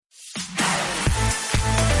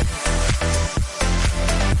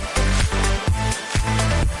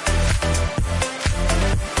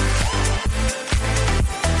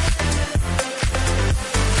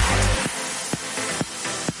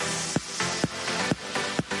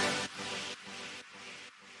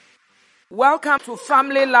Welcome to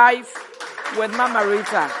Family Life with Mama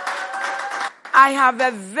Rita. I have a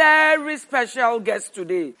very special guest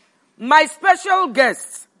today. My special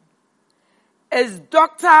guest is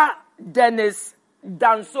Dr. Dennis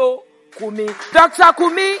Danso Kumi. Dr.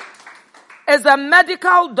 Kumi is a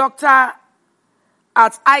medical doctor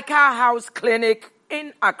at Ika House Clinic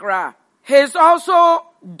in Accra. He is also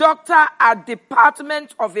doctor at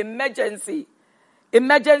Department of Emergency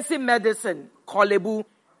Medicine, Kolebu.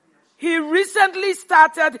 He recently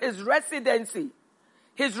started his residency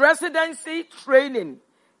training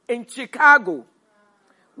in Chicago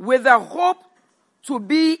with a hope to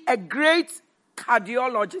be a great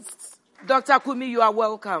cardiologist. Dr. Kumi, you are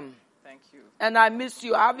welcome. Thank you. And I miss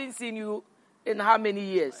you. I haven't seen you in how many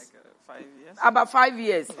years? Like 5 years. About 5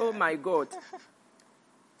 years. Oh my God.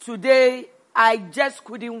 Today, I just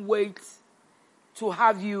couldn't wait to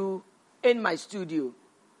have you in my studio.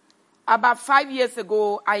 About 5 years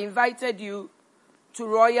ago, I invited you to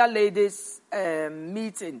Royal Ladies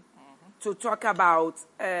meeting to talk about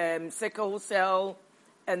sickle cell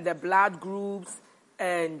and the blood groups,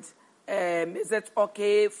 and is it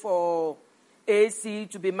okay for AC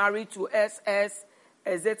to be married to SS?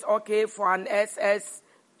 Is it okay for an SS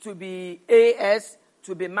to be AS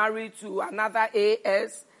to be married to another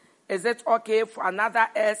AS? Is it okay for another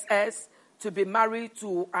SS to be married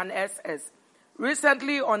to an SS?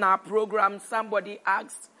 Recently on our program, somebody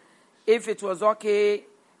asked if it was okay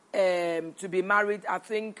to be married. I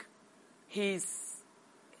think he's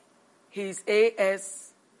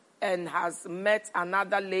AS and has met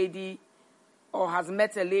another lady or has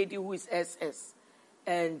met a lady who is SS.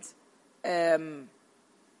 And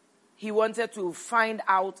he wanted to find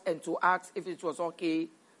out and to ask if it was okay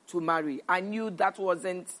to marry. I knew that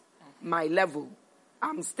wasn't my level.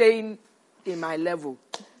 I'm staying in my level.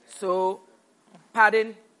 So,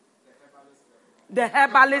 pardon? The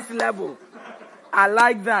herbalist level. I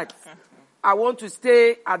like that. I want to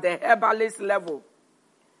stay at the herbalist level.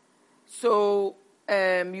 So,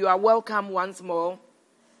 you are welcome once more.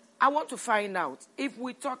 I want to find out if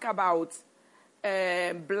we talk about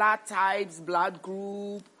blood types, blood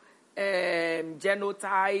group,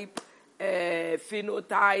 genotype,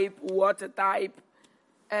 phenotype, water type.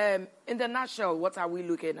 In the nutshell, what are we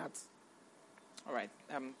looking at? All right.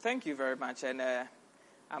 Thank you very much, and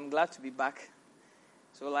I'm glad to be back.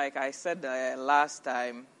 So, like I said last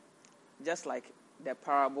time, just like the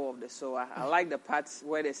parable of the sower, I like the parts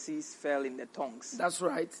where the seeds fell in the tongues. That's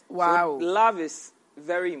right. Wow. So love is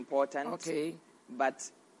very important. Okay.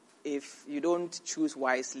 But if you don't choose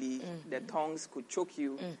wisely, the tongues could choke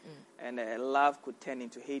you, and love could turn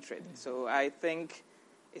into hatred. So I think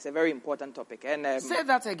it's a very important topic. And say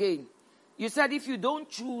that again. You said if you don't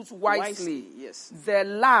choose wisely, yes, the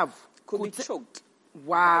love could be choked.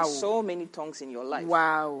 Wow. There's so many tongues in your life.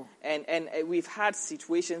 Wow. And we've had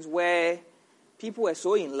situations where people were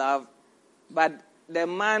so in love, but the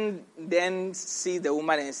man then sees the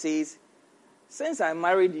woman and says, since I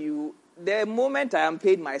married you, the moment I am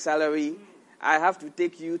paid my salary, I have to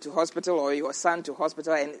take you to hospital or your son to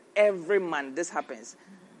hospital, and every month this happens.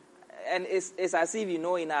 And it's as if,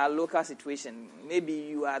 in our local situation, maybe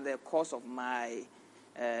you are the cause of my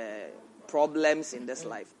problems in this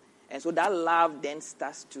life. And so that love then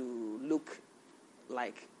starts to look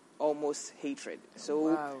like almost hatred.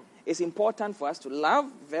 So it's important for us to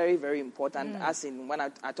love, very, very important. As in, when I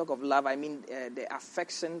talk of love, I mean the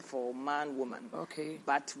affection for man, woman. Okay.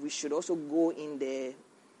 But we should also go in there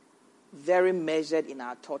very measured in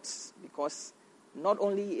our thoughts, because not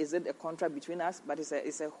only is it a contract between us, but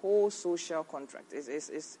it's a whole social contract.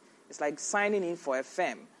 It's like signing in for a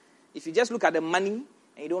firm. If you just look at the money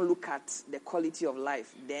and you don't look at the quality of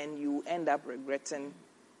life, then you end up regretting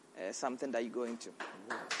something that you go into.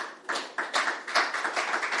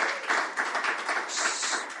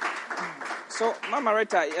 So, Mama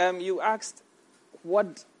Rita, you asked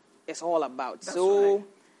what it's all about. That's right.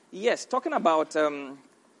 Yes, talking about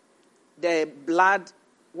the blood,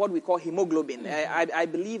 what we call hemoglobin. I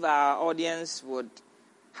believe our audience would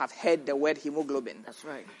have heard the word hemoglobin. That's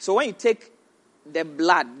right. So when you take the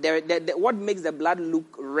blood, what makes the blood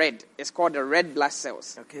look red is called the red blood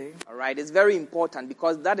cells. Okay. All right. It's very important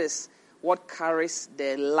because that is what carries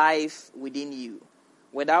the life within you.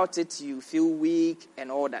 Without it, you feel weak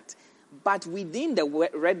and all that. But within the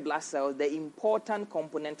red blood cells, the important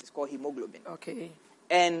component is called hemoglobin. Okay.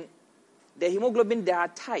 And the hemoglobin, there are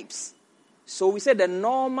types. So we say the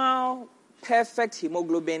normal, perfect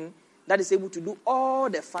hemoglobin that is able to do all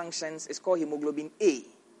the functions is called hemoglobin A.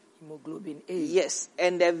 Hemoglobin A. Yes.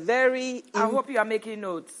 And the very... I hope you are making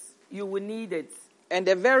notes. You will need it. And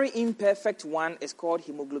the very imperfect one is called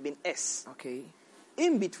hemoglobin S. Okay.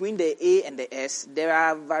 in between the A and the S, there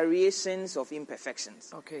are variations of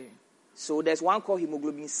imperfections. Okay. So there's one called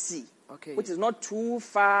hemoglobin C, which is not too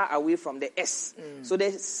far away from the S. So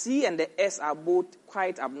the C and the S are both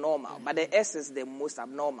quite abnormal, but the S is the most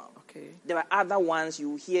abnormal. Okay. There are other ones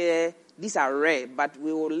you hear, these are rare, but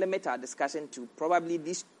we will limit our discussion to probably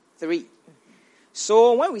these three.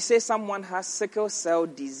 So when we say someone has sickle cell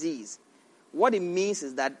disease, what it means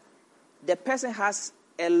is that the person has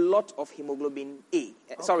a lot of hemoglobin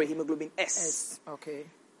hemoglobin S. Okay.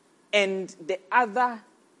 And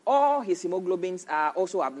all his hemoglobins are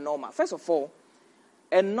also abnormal. First of all,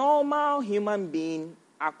 a normal human being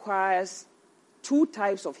acquires two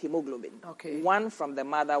types of hemoglobin. Okay. One from the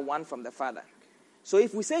mother, one from the father. So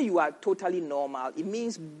if we say you are totally normal, it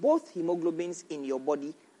means both hemoglobins in your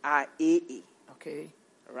body are AA. Okay.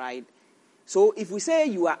 Right? So if we say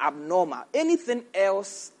you are abnormal, anything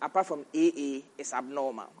else apart from AA is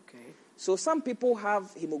abnormal. Okay. So some people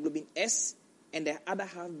have hemoglobin S and the other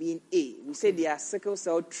have been A. We say they are sickle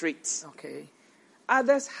cell traits. Okay.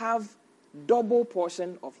 Others have double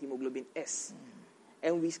portion of hemoglobin S.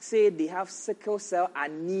 And we say they have sickle cell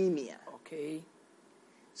anemia. Okay.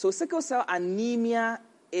 So sickle cell anemia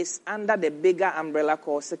is under the bigger umbrella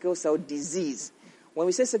called sickle cell disease. When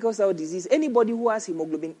we say sickle cell disease, anybody who has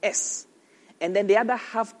hemoglobin S and then the other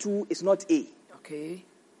half two is not A. Okay.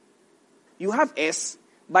 You have S,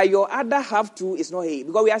 but your other half two is not A.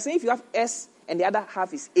 Because we are saying if you have S and the other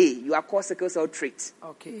half is A, you are called sickle cell trait.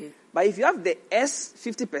 Okay. But if you have the S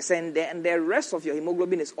 50%, then the rest of your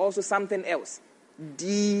hemoglobin is also something else.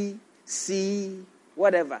 D, C,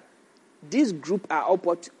 whatever. These groups are all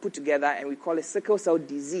put together and we call it sickle cell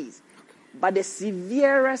disease. But the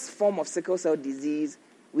severest form of sickle cell disease,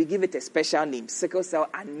 we give it a special name, sickle cell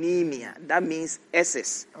anemia. That means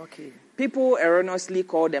SS. Okay. People erroneously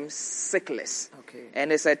call them sickless. Okay.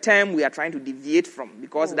 And it's a term we are trying to deviate from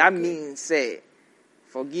because that means,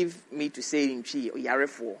 forgive me to say in Chi or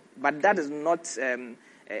Yarefo, but that is not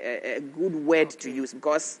a good word to use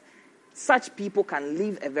because such people can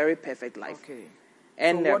live a very perfect life. Okay.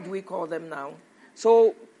 And so what do we call them now?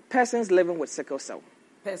 So persons living with sickle cell.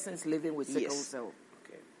 Persons living with sickle cell.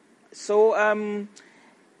 Okay. So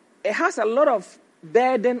it has a lot of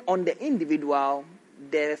burden on the individual,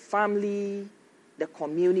 the family, the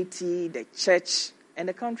community, the church, and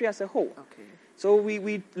the country as a whole. Okay. So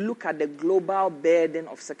we look at the global burden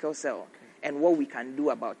of sickle cell and what we can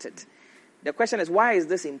do about it. The question is, why is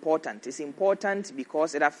this important? It's important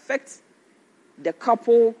because it affects the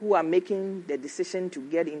couple who are making the decision to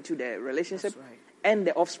get into the relationship and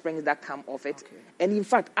the offspring that come of it. Okay. And in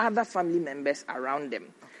fact, other family members around them.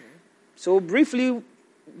 Okay. So briefly,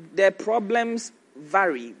 the problems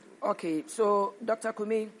vary. Okay, so Dr.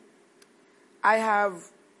 Kumi, I have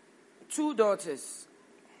two daughters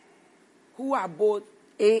who are both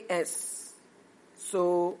AS.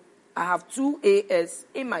 So I have two AS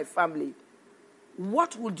in my family.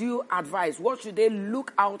 What would you advise? What should they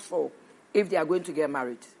look out for if they are going to get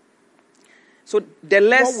married? So the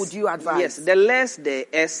less, what would you advise? Yes, the less the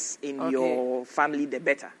S in your family, the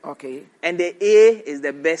better. Okay. And the A is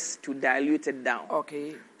the best to dilute it down.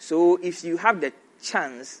 Okay. So if you have the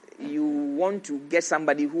chance, you want to get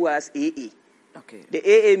somebody who has AA. Okay. The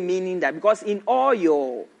AA meaning that because in all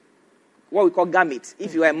your, what we call gametes,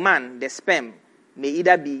 if you are a man, the sperm may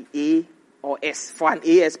either be A or S for an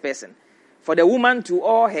AS person. For the woman to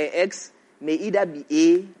all her eggs may either be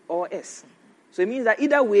A or S. So it means that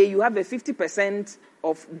either way, you have a 50%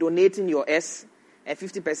 of donating your S and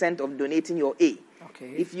 50% of donating your A.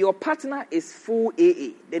 Okay. If your partner is full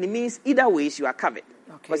AA, then it means either ways you are covered.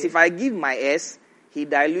 Okay. Because if I give my S, he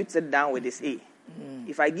dilutes it down with his A.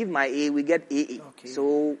 If I give my A, we get AA. Okay.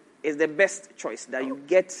 So it's the best choice that you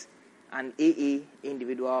get an AA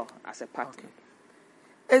individual as a partner.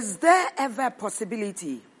 Okay. Is there ever a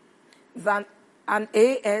possibility that an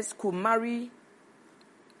AS could marry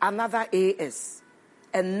another AS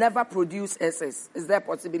and never produce SS? Is there a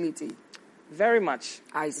possibility? Very much.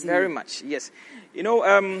 I see. Very much, yes. You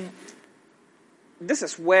know, this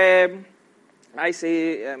is where I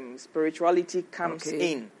say spirituality comes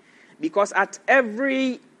in. Because at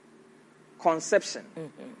every conception,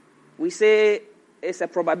 we say it's a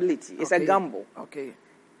probability, it's a gamble. Okay.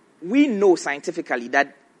 We know scientifically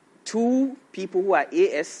that two people who are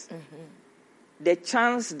AS, the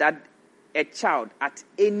chance that a child at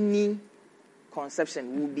any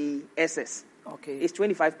conception will be SS is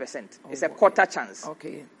 25%. It's a quarter chance.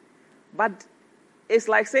 Okay. But it's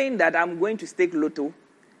like saying that I'm going to stake lotto,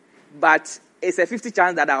 but it's a 50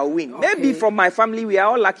 chance that I'll win. Okay. Maybe from my family, we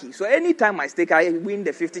are all lucky. So anytime I stake, I win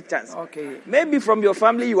the 50 chance. Okay. Maybe from your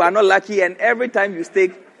family, you are not lucky, and every time you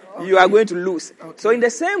stake, you are going to lose. Okay. So in the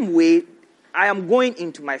same way, I am going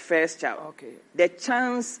into my first child. Okay. The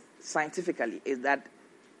chance scientifically is that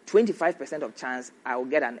 25% of chance I will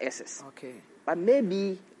get an SS. Okay. But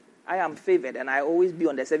maybe I am favored and I always be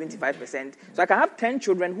on the 75%. So I can have 10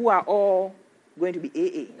 children who are all going to be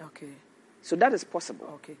AA. Okay. So that is possible.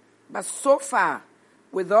 Okay. But so far,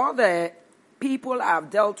 with all the people I've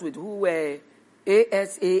dealt with who were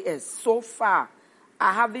ASAS, so far,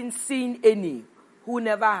 I haven't seen any who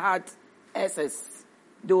never had SS.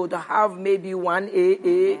 They would have maybe one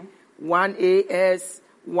AA, one AS,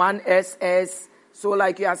 one SS. So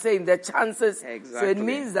like you are saying, the chances. Exactly. So it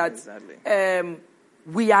means that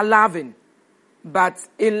we are loving. But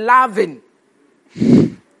in loving,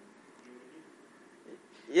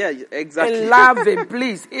 yeah, exactly. in loving,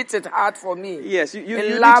 please hit it hard for me. Yes, you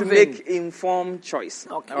need loving. to make informed choice.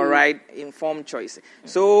 Okay. All right, informed choice.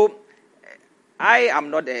 So I am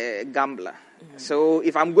not a gambler. So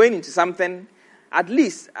if I'm going into something, at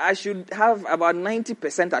least I should have about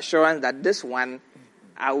 90% assurance that this one,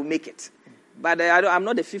 I will make it. But I'm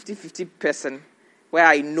not a 50-50 person where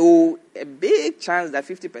I know a big chance that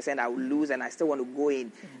 50% I will lose and I still want to go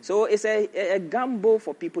in. So it's a gamble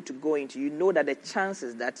for people to go into. You know that the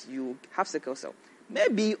chances that you have sickle cell,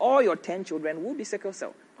 maybe all your 10 children will be sickle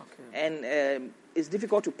cell. Okay. And it's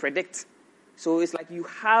difficult to predict. So it's like you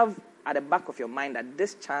have at the back of your mind that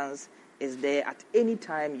this chance is there at any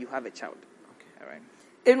time you have a child. Okay. All right.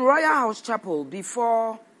 In Royalhouse Chapel,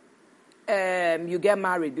 before you get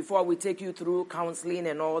married, before we take you through counseling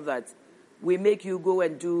and all that, we make you go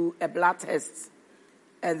and do a blood test.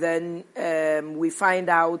 And then we find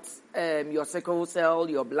out your sickle cell,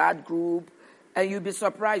 your blood group. And you'll be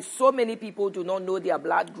surprised. So many people do not know their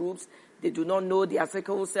blood groups. They do not know their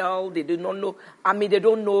sickle cell. They do not know, they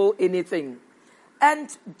don't know anything.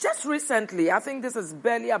 And just recently, I think this is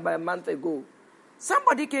barely about a month ago,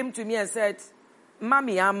 somebody came to me and said,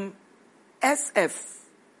 Mommy, I'm SF.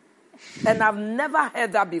 And I've never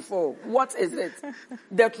heard that before. What is it?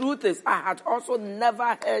 The truth is, I had also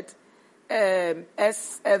never heard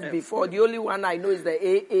SF before. The only one I know is the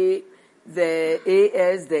AA, the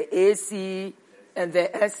AS, the AC, and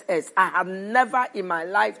the SS. I have never in my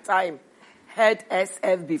lifetime heard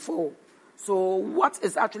SF before. So what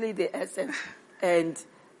is actually the SF? And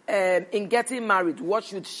in getting married, what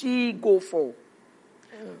should she go for?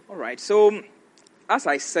 All right. So as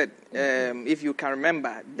I said, if you can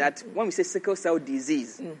remember, that when we say sickle cell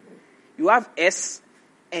disease, you have S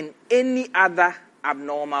and any other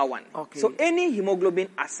abnormal one. Okay. So any hemoglobin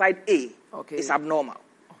aside A is abnormal.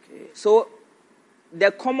 Okay. So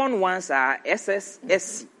the common ones are SS,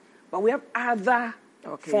 SC. But we have other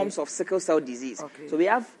forms of sickle cell disease. Okay. So we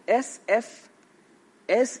have SF,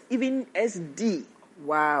 even SD.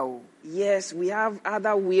 Wow. Yes, we have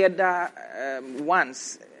other weirder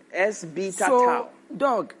ones. S, beta, so, tau.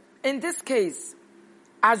 Doug, in this case,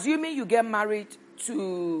 assuming you get married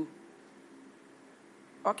to,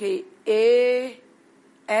 ASF,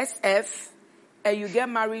 and you get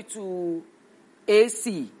married to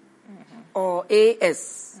AC or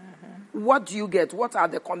AS, what do you get? What are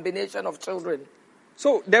the combination of children?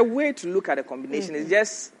 So the way to look at the combination is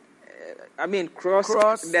just,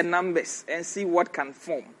 cross the numbers and see what can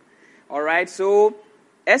form. All right, so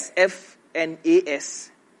SF and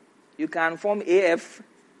AS. You can form AF.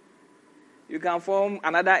 You can form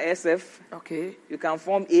another SF. Okay. You can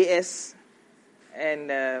form AS. And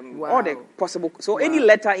all the possible. So any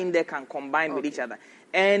letter in there can combine with each other.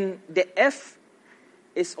 And the F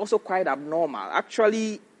is also quite abnormal.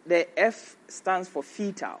 Actually, the F stands for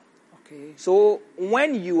fetal. Okay. So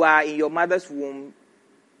when you are in your mother's womb,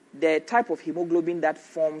 the type of hemoglobin that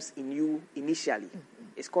forms in you initially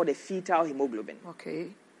is called a fetal hemoglobin.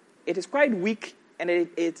 Okay. It is quite weak. And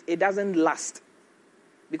it doesn't last.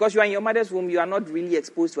 Because you are in your mother's womb, you are not really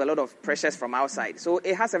exposed to a lot of pressures from outside. So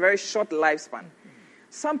it has a very short lifespan.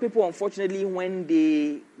 Some people, unfortunately, when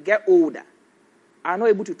they get older, are not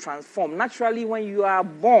able to transform. Naturally, when you are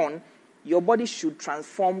born, your body should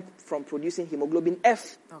transform from producing hemoglobin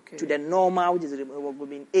F to the normal, which is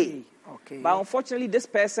hemoglobin A. Okay. But unfortunately, this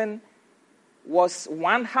person was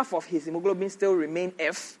one half of his hemoglobin still remained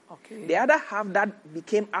F. Okay. The other half that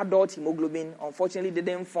became adult hemoglobin, unfortunately,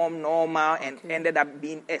 didn't form normal and ended up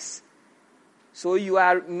being S. So you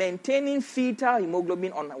are maintaining fetal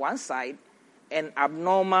hemoglobin on one side and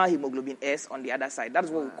abnormal hemoglobin S on the other side.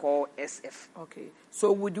 That's what we call SF. Okay.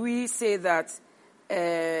 So would we say that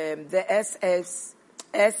the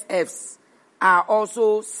SFs are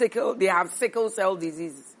also they have sickle cell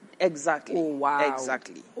disease? Exactly. Oh, wow.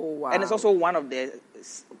 Exactly. Oh, wow. And it's also one of the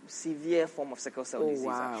severe form of sickle cell disease,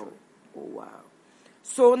 actually. Oh, wow.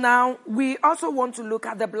 So now we also want to look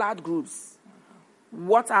at the blood groups.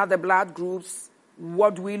 What are the blood groups?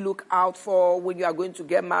 What do we look out for when you are going to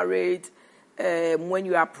get married, when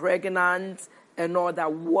you are pregnant, and all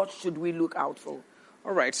that? What should we look out for?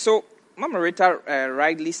 All right. So Mama Rita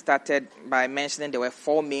rightly started by mentioning there were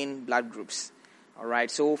 4 main blood groups. All right.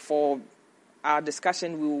 So for our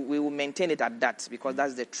discussion, we will maintain it at that because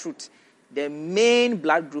that's the truth. The main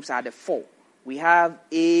blood groups are the 4. We have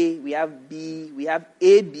A, we have B, we have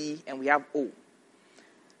AB, and we have O.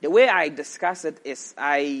 The way I discuss it is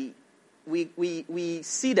we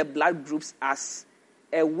see the blood groups as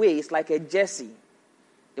a way. It's like a jersey.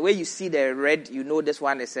 The way you see the red, you know this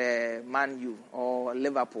one is a Man U or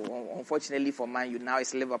Liverpool. Unfortunately for Man U, now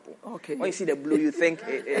it's Liverpool. Okay. When you see the blue, you think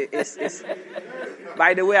it's.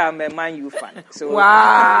 By the way, I'm a Man U fan. So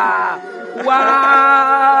wow!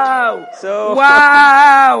 Wow! So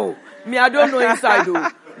wow! Me, I don't know inside though,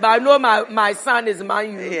 but I know my son is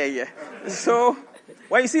Man U. Yeah. So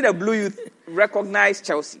when you see the blue, you recognize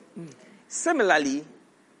Chelsea. Similarly,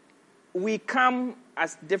 we come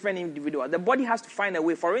as different individuals. The body has to find a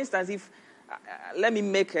way. For instance, if let me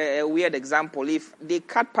make a weird example. If they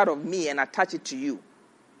cut part of me and attach it to you,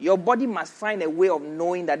 your body must find a way of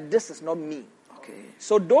knowing that this is not me. Okay.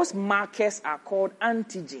 So those markers are called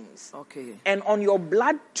antigens. Okay. And on your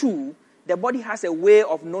blood too, the body has a way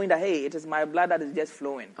of knowing that, hey, it is my blood that is just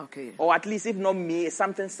flowing. Okay. Or at least, if not me, it's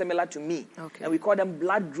something similar to me. Okay. And we call them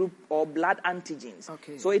blood group or blood antigens.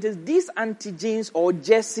 Okay. So it is these antigens or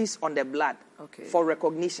jerseys on the blood for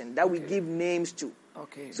recognition that we give names to.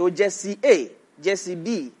 Okay. So jersey A, jersey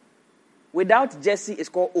B. Without jersey, it's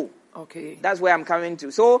called O. Okay. That's where I'm coming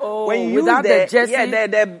to. So when you use the jersey,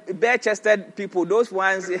 the bare-chested people, those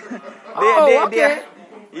ones, they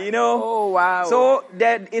you know. Oh, wow. So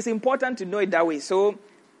that it's important to know it that way. So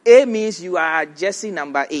A means you are jersey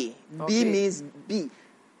number A. B means B.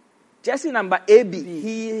 Jersey number AB,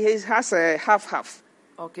 he has a half.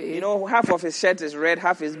 Okay. You know, half of his shirt is red,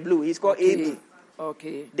 half is blue. He's called AB.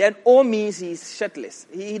 Okay. Then O means he's shirtless.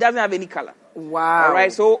 He doesn't have any color. Wow. All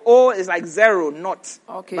right. So O is like 0, not.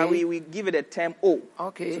 Okay. But we give it a term O.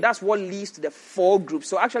 Okay. So that's what leads to the 4 groups.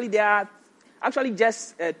 So actually there are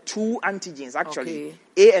just 2 antigens actually,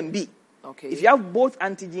 A and B. Okay. If you have both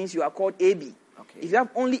antigens, you are called AB. Okay. If you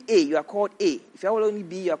have only A, you are called A. If you have only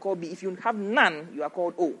B, you are called B. If you have none, you are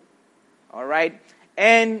called O. All right.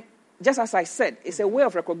 And just as I said, it's a way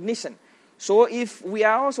of recognition. So if we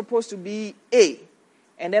are all supposed to be A,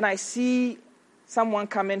 and then I see someone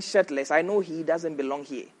coming shirtless, I know he doesn't belong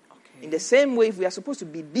here. Okay. In the same way, if we are supposed to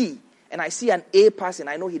be B, and I see an A person,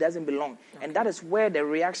 I know he doesn't belong. Okay. And that is where the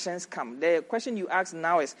reactions come. The question you ask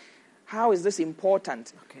now is, how is this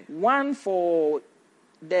important? Okay. One, for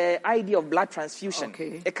the idea of blood transfusion.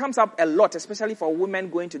 Okay. It comes up a lot, especially for women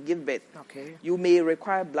going to give birth. Okay. You may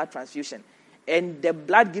require blood transfusion. And the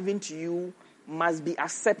blood given to you must be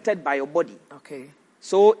accepted by your body. Okay.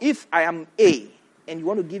 So if I am A, and you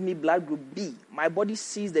want to give me blood group B, my body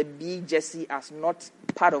sees the B jersey as not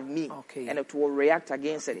part of me. Okay. And it will react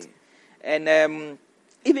against it. And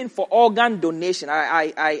even for organ donation,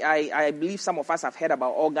 I believe some of us have heard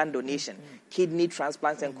about organ donation, kidney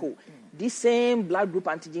transplants and co. These same blood group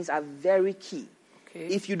antigens are very key. Okay.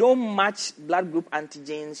 If you don't match blood group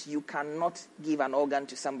antigens, you cannot give an organ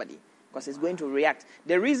to somebody because it's going to react.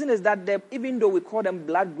 The reason is that even though we call them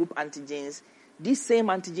blood group antigens, these same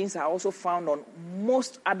antigens are also found on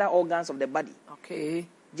most other organs of the body. Okay.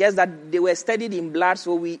 Just that they were studied in blood,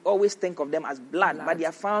 so we always think of them as blood. But they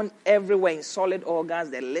are found everywhere in solid organs,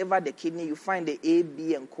 the liver, the kidney. You find the A,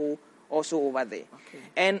 B, and co. also over there. Okay.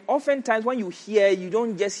 And oftentimes when you hear, you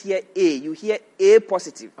don't just hear A, you hear A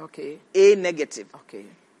positive, A negative. Okay.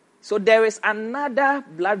 So there is another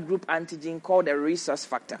blood group antigen called the rhesus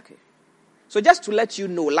factor. Okay. So just to let you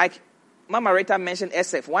know, like Mama Rita mentioned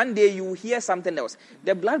SF. One day you hear something else.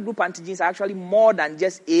 The blood group antigens are actually more than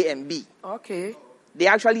just A and B. Okay. They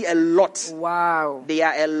are actually a lot. Wow. They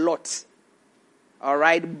are a lot. All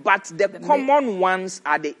right. But the common ones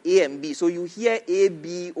are the A and B. So you hear A,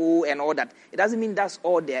 B, O, and all that. It doesn't mean that's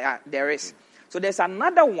all there is. So there's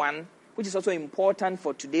another one which is also important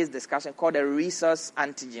for today's discussion called the rhesus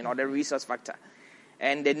antigen or the rhesus factor.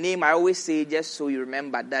 And the name I always say, just so you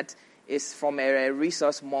remember, that is from a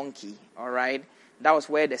rhesus monkey, all right? That was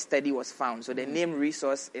where the study was found. So the name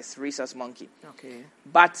rhesus is rhesus monkey. Okay.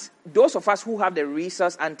 But those of us who have the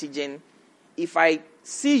rhesus antigen, if I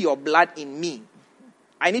see your blood in me,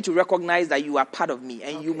 I need to recognize that you are part of me,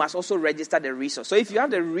 and you must also register the rhesus. So if you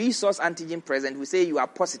have the rhesus antigen present, we say you are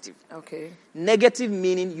positive. Okay. Negative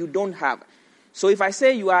meaning you don't have. So if I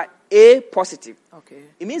say you are A positive,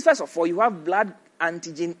 it means first of all you have blood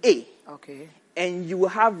antigen A. Okay. and you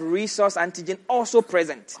have rhesus antigen also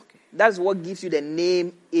present. Okay. That's what gives you the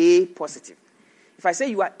name A positive. If I say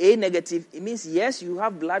you are A negative, it means yes, you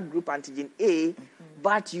have blood group antigen A,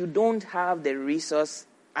 but you don't have the rhesus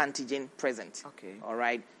antigen present. Okay. All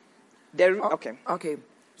right. Okay. Okay.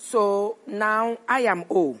 So now I am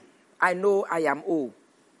O. I know I am O.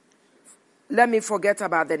 Let me forget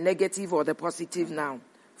about the negative or the positive now.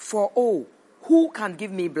 For O, who can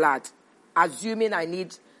give me blood? Assuming I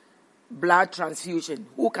need blood transfusion,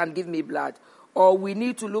 who can give me blood? Or we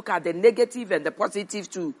need to look at the negative and the positive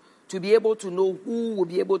to be able to know who will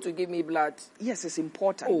be able to give me blood? Yes, it's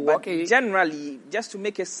important. Oh, but okay. generally, just to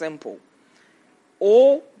make it simple,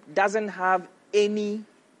 O doesn't have any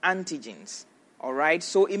antigens. All right?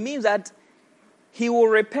 So it means that he will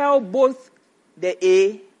repel both the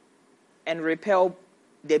A and repel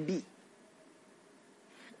the B.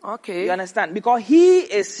 Okay. You understand? Because he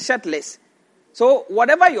is shirtless. So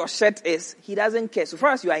whatever your shirt is, he doesn't care. So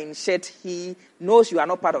far as you are in shirt, he knows you are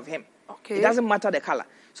not part of him. Okay. It doesn't matter the color.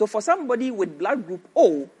 So for somebody with blood group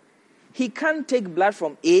O, he can't take blood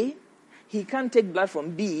from A, he can't take blood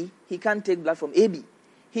from B, he can't take blood from AB.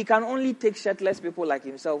 He can only take shirtless people like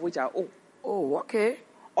himself, which are O. Oh, okay.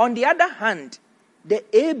 On the other hand, the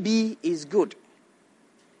AB is good.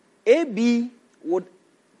 AB would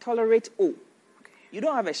tolerate O. Okay. You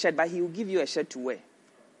don't have a shirt, but he will give you a shirt to wear.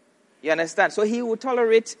 You understand? So he will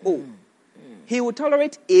tolerate O. He will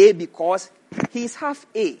tolerate A because he's half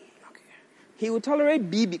A. Okay. He will tolerate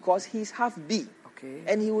B because he's half B. Okay.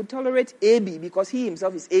 And he will tolerate AB because he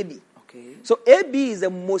himself is AB. Okay. So AB is the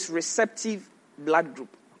most receptive blood group.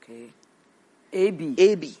 Okay. AB.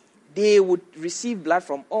 AB. They would receive blood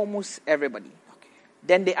from almost everybody. Okay.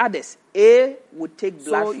 Then the others, A would take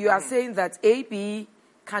blood So you are saying that AB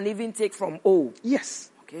can even take from O? Yes.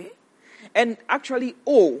 Okay. And actually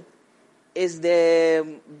O is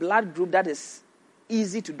the blood group that is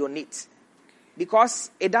easy to donate because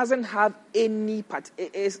it doesn't have any part.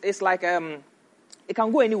 It's like it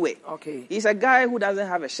can go anywhere. Okay. He's a guy who doesn't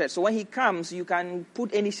have a shirt, so when he comes, you can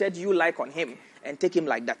put any shirt you like on him and take him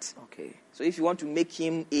like that. Okay. So if you want to make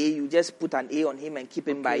him A, you just put an A on him and keep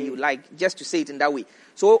him by you, like just to say it in that way.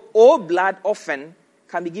 So O blood often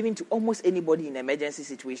can be given to almost anybody in an emergency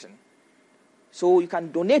situation. So you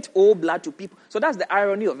can donate O blood to people. So that's the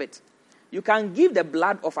irony of it. You can give the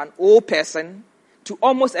blood of an O person to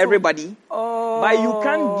almost everybody, but you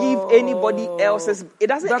can't give anybody else's. It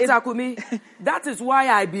doesn't. Dr. Akumi, that is why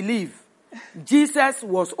I believe Jesus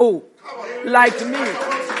was O, like me.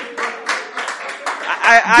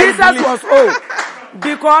 Jesus was O,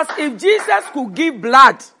 because if Jesus could give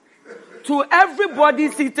blood to everybody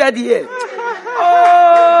seated here,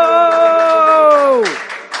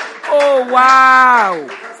 oh wow.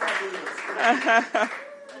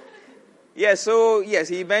 Yes, so yes,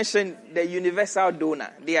 he mentioned the universal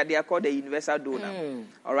donor. They are called the universal donor.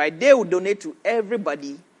 All right, they will donate to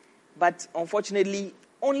everybody, but unfortunately,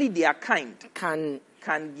 only their kind can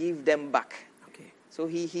give them back. Okay. So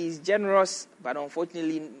he's generous, but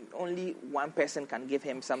unfortunately, only one person can give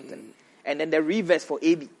him something. Okay. And then the reverse for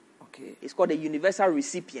AB. Okay. It's called the universal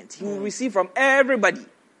recipient. He will receive from everybody,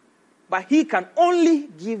 but he can only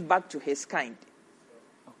give back to his kind.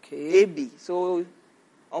 Okay. AB. So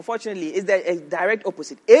unfortunately, it's the direct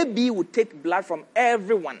opposite. AB would take blood from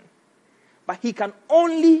everyone, but he can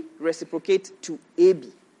only reciprocate to AB.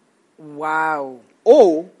 Wow.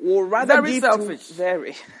 O will rather Very give selfish. to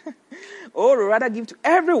very. O will rather give to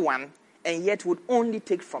everyone, and yet would only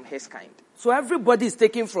take from his kind. So everybody is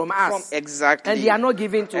taking from us. Exactly. And they are not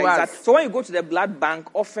giving to us. So when you go to the blood bank,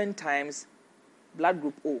 oftentimes blood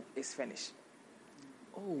group O is finished.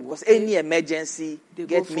 Oh, because okay. any emergency,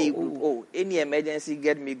 get me group O. Any emergency,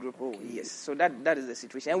 get me group O. Okay. Yes. So that is the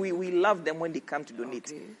situation. And we love them when they come to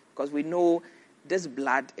donate. Because we know this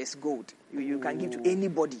blood is gold. You can give to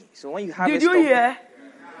anybody. So when you have Did you hear?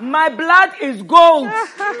 My blood is gold.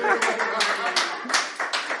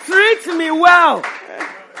 Treat me well.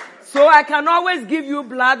 So I can always give you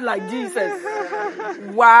blood like Jesus.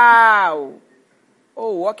 Wow.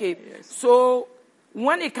 Oh, okay. Yes. So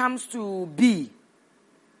when it comes to B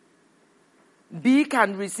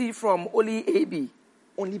can receive from only AB.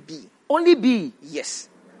 Only B. Only B. Yes.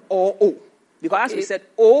 Or O. Because as we said,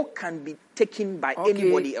 O can be taken by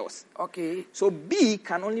anybody else. Okay. So B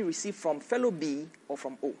can only receive from fellow B or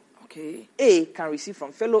from O. Okay. A can receive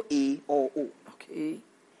from fellow A or O. Okay.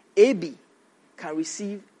 AB can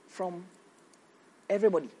receive from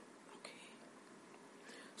everybody. Okay.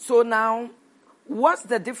 So now, what's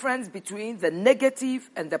the difference between the negative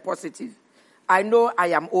and the positive? I know I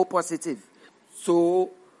am O positive.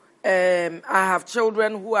 So I have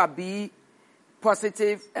children who are B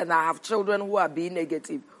positive and I have children who are B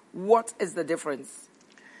negative, what is the difference?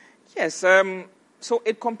 Yes, so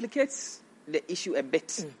it complicates the issue a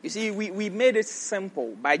bit. You see, we made it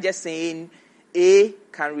simple by just saying A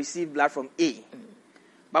can receive blood from A.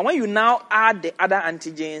 But when you now add the other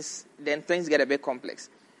antigens, then things get a bit complex.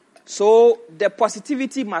 So the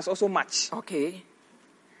positivity must also match. Okay.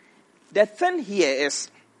 The thing here is,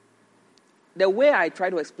 the way I try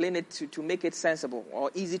to explain it to make it sensible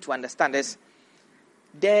or easy to understand is,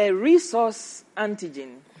 the resource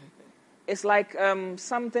antigen is like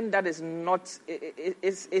something that is not,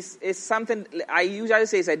 it's something, I usually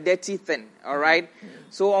say it's a dirty thing, all right?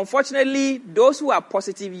 So unfortunately, those who are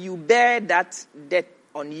positive, you bear that dirt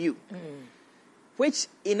on you, which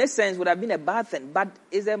in a sense would have been a bad thing, but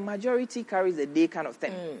is a majority carries the day kind of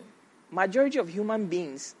thing. Majority of human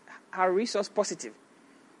beings are resource positive.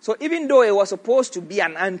 So even though it was supposed to be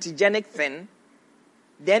an antigenic thing,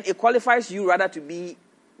 then it qualifies you rather to be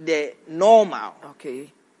the normal.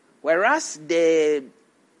 Okay. Whereas the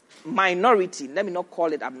minority, let me not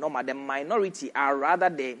call it abnormal, the minority are rather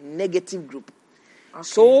the negative group. Okay.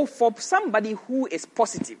 So for somebody who is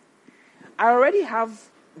positive, I already have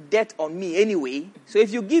debt on me anyway. So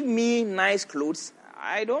if you give me nice clothes,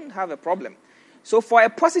 I don't have a problem. So for a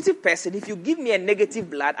positive person, if you give me a negative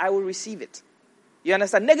blood, I will receive it. You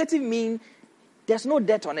understand? Negative means there's no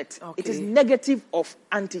debt on it. Okay. It is negative of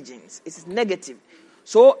antigens. It is negative.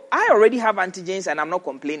 So I already have antigens and I'm not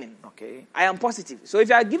complaining. Okay. I am positive. So if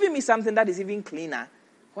you are giving me something that is even cleaner,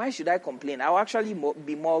 why should I complain? I will actually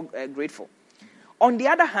be more grateful. On the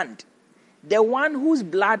other hand, the one whose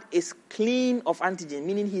blood is clean of antigens,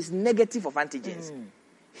 meaning he's negative of antigens,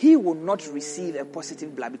 he will not receive a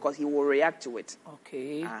positive blood because he will react to it.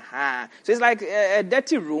 Okay. So it's like a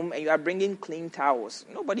dirty room and you are bringing clean towels.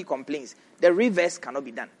 Nobody complains. The reverse cannot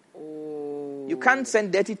be done. You can't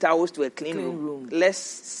send dirty towels to a clean room. Let's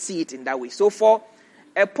see it in that way. So for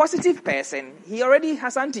a positive person, he already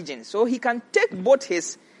has antigens. So he can take both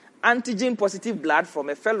his antigen positive blood from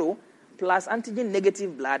a fellow plus antigen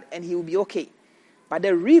negative blood and he will be okay. But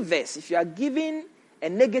the reverse, if you are giving a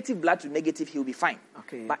negative blood to negative, he will be fine.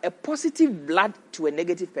 Okay. But a positive blood to a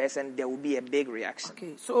negative person, there will be a big reaction.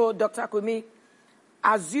 Okay. So Dr. Kumi,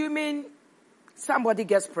 assuming somebody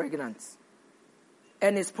gets pregnant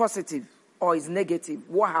and is positive or is negative,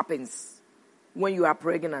 what happens when you are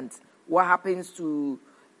pregnant? What happens to,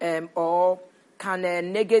 or can a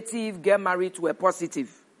negative get married to a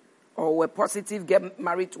positive? Or a positive get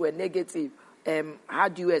married to a negative? How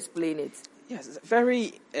do you explain it? Yes, it's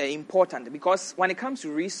very important because when it comes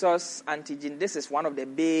to resource antigen, this is one of the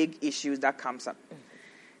big issues that comes up.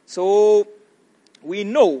 So we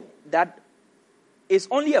know that it's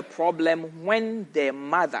only a problem when the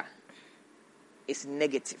mother is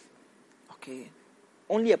negative. Okay.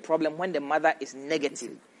 Only a problem when the mother is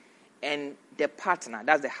negative and the partner,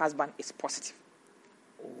 that's the husband, is positive.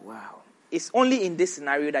 Oh, wow. It's only in this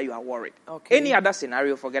scenario that you are worried. Okay. Any other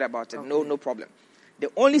scenario, forget about it. Okay. No problem. The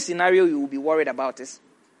only scenario you will be worried about is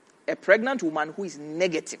a pregnant woman who is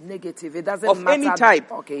negative. Negative. It doesn't of matter. Any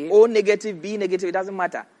type. Okay. O negative, B negative, it doesn't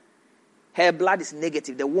matter. Her blood is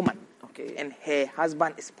negative, the woman. Okay. And her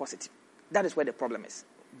husband is positive. That is where the problem is.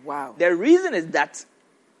 Wow. The reason is that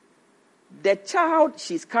the child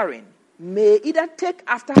she's carrying may either take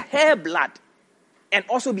after her blood and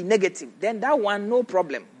also be negative. Then that one, no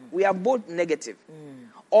problem. We are both negative.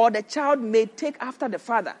 Or the child may take after the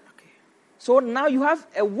father. Okay. So now you have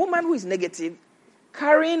a woman who is negative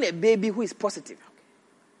carrying a baby who is positive.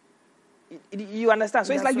 Okay. You understand?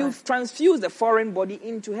 So it's like you've transfused the foreign body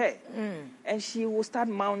into her. And she will start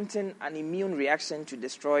mounting an immune reaction to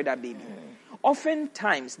destroy that baby.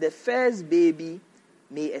 Oftentimes, the first baby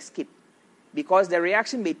may escape because the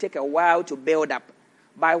reaction may take a while to build up,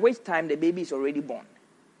 by which time the baby is already born.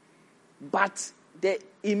 But the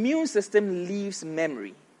immune system leaves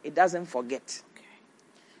memory. It doesn't forget. Okay.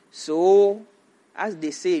 So, as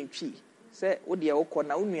they say in Chi, say, so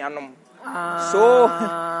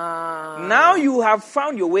now you have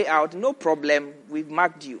found your way out, no problem, we've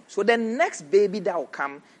marked you. So the next baby that will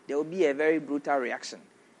come, there will be a very brutal reaction.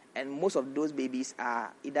 And most of those babies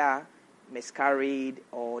are either miscarried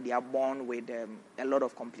or they are born with a lot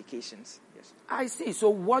of complications. Yes. I see. So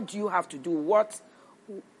what do you have to do? What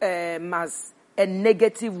must a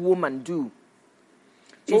negative woman do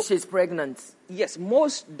if she's pregnant? Yes,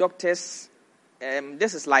 most doctors,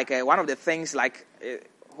 this is like one of the things like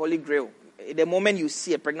Holy Grail. The moment you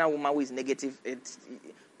see a pregnant woman who is negative,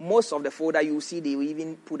 most of the folder you see, they will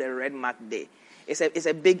even put a red mark there. It's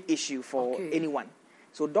a big issue for anyone.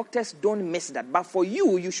 So doctors don't miss that. But for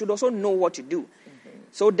you, you should also know what to do.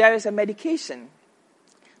 So there is a medication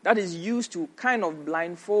that is used to kind of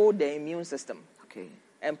blindfold the immune system. Okay.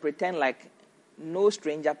 And pretend like no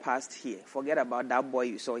stranger passed here. Forget about that boy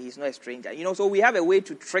you saw. He's not a stranger. So we have a way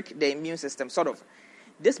to trick the immune system, sort of.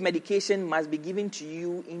 This medication must be given to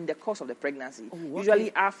you in the course of the pregnancy. Oh, okay.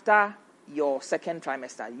 Usually after your second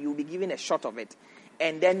trimester, you'll be given a shot of it.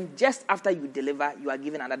 And then just after you deliver, you are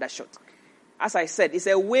given another shot. As I said, it's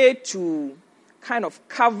a way to kind of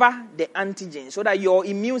cover the antigen so that your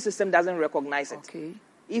immune system doesn't recognize it. Okay.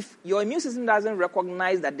 If your immune system doesn't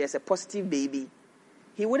recognize that there's a positive baby,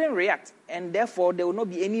 he wouldn't react. And therefore, there will not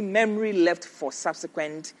be any memory left for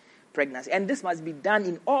subsequent pregnancy. And this must be done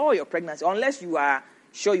in all your pregnancy, unless you are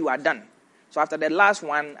sure you are done. So after the last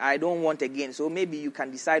one, I don't want again. So maybe you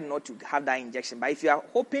can decide not to have that injection. But if you are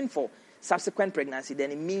hoping for subsequent pregnancy,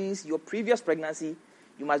 then it means your previous pregnancy,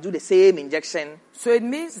 you must do the same injection. So it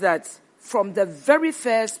means that from the very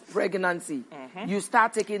first pregnancy, you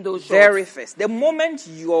start taking those shots? Very first. The moment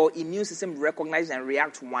your immune system recognizes and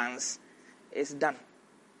reacts once, it's done.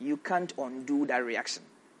 You can't undo that reaction.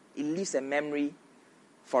 It leaves a memory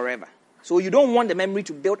forever. So you don't want the memory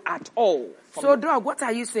to build at all. So, Doug, what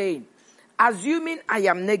are you saying? Assuming I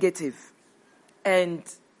am negative and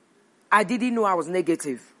I didn't know I was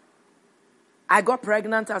negative. I got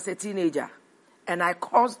pregnant as a teenager and I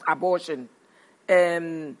caused abortion.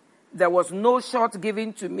 There was no shot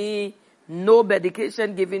given to me, no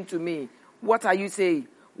medication given to me. What are you saying?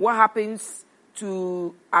 What happens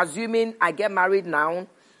to assuming I get married now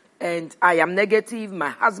and I am negative, my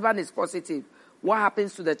husband is positive? What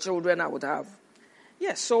happens to the children I would have?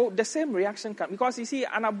 Yes, so the same reaction can, because you see,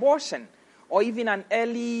 an abortion or even an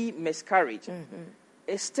early miscarriage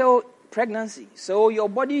is still pregnancy. So your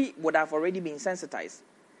body would have already been sensitized.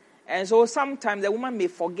 And so sometimes the woman may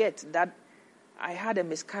forget that I had a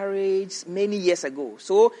miscarriage many years ago.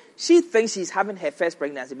 So she thinks she's having her first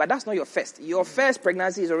pregnancy, but that's not your first. Your first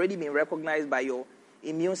pregnancy has already been recognized by your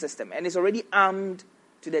immune system, and it's already armed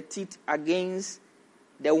to the teeth against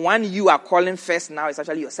the one you are calling first now is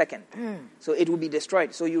actually your second. So it will be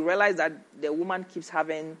destroyed. So you realize that the woman keeps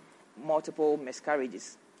having multiple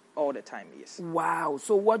miscarriages all the time, yes. Wow.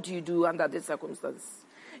 So what do you do under this circumstance?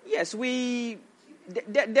 Yes, there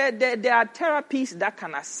are therapies that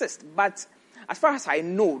can assist, but as far as I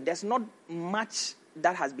know, there's not much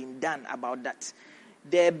that has been done about that.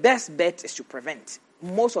 The best bet is to prevent.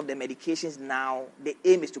 Most of the medications now, the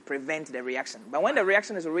aim is to prevent the reaction. But when the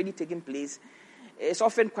reaction is already taking place, it's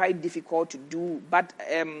often quite difficult to do. But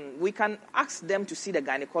we can ask them to see the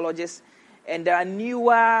gynecologist. And there are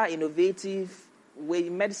newer, innovative ways.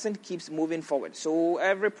 Medicine keeps moving forward. So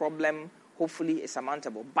every problem, hopefully, is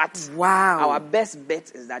surmountable. But our best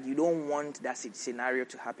bet is that you don't want that scenario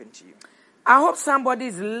to happen to you. I hope somebody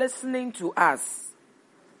is listening to us.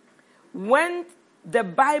 When the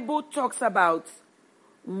Bible talks about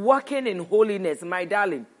walking in holiness, my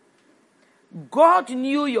darling, God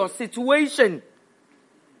knew your situation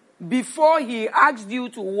before he asked you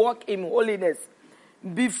to walk in holiness,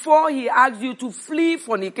 before he asked you to flee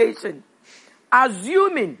fornication.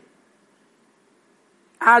 Assuming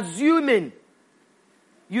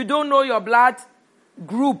you don't know your blood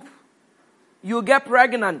group, you get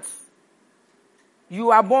pregnant,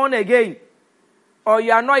 you are born again, or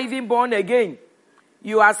you are not even born again.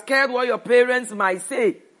 You are scared what your parents might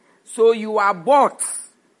say, so you abort.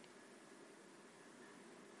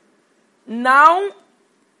 Now,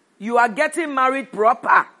 you are getting married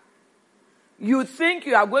proper. You think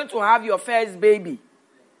you are going to have your first baby.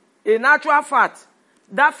 In actual fact,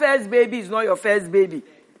 that first baby is not your first baby.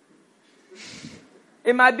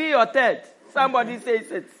 It might be your third. Somebody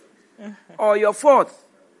says it. Or your fourth.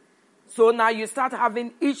 So now you start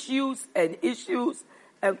having issues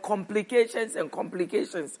and complications and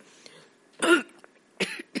complications.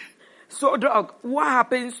 So, Doc, what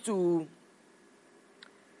happens to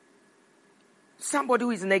somebody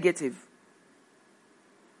who is negative,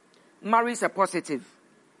 marries a positive?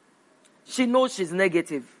 She knows she's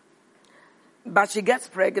negative, but she gets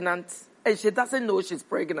pregnant and she doesn't know she's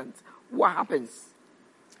pregnant. What happens?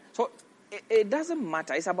 So it doesn't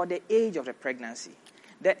matter. It's about the age of the pregnancy.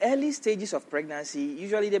 The early stages of pregnancy,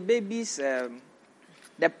 usually the baby's,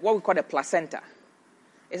 what we call the placenta,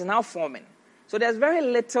 is now forming. So there's very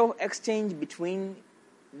little exchange between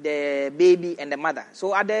the baby and the mother.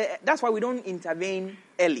 So that's why we don't intervene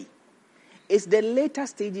early. It's the later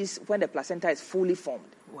stages when the placenta is fully formed.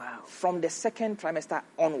 Wow. From the second trimester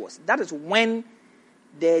onwards. That is when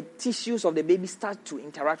the tissues of the baby start to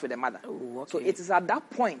interact with the mother. Oh, okay. So it is at that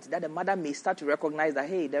point that the mother may start to recognize that,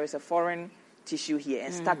 hey, there is a foreign tissue here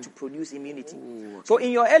and start to produce immunity. Ooh, okay. So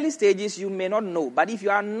in your early stages, you may not know. But if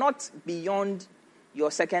you are not beyond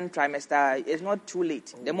your second trimester, it's not too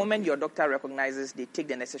late. The moment your doctor recognizes, they take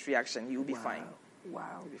the necessary action, you'll be fine.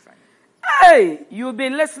 Wow. You'll be fine. Hey, you've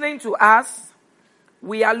been listening to us.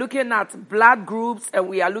 We are looking at blood groups, and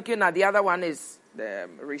we are looking at the other one is The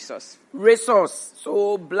resource. Resource.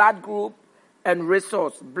 So blood group and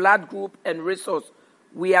resource. Blood group and resource.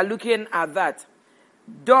 We are looking at that.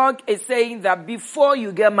 Doug is saying that before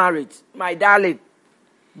you get married, my darling,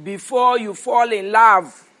 before you fall in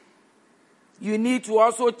love, you need to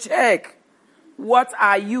also check, what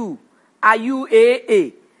are you? Are you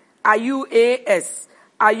AA? Are you AS?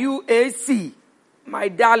 Are you AC? My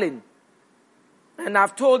darling. And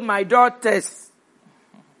I've told my daughters,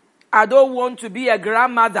 I don't want to be a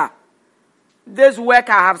grandmother. This work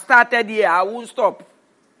I have started here, I won't stop.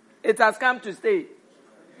 It has come to stay.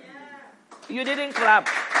 Yeah. You didn't clap.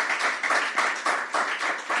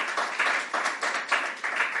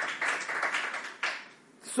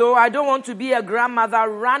 So I don't want to be a grandmother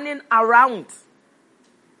running around.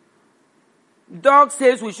 Doug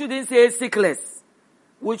says we shouldn't say sickness.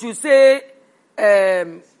 We should say...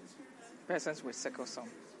 persons with sickle cell.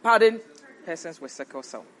 Pardon? Persons with sickle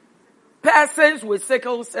cell. Persons with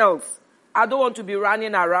sickle cells. I don't want to be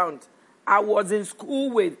running around. I was in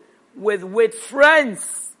school with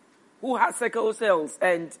friends who have sickle cells,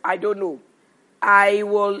 and I don't know. I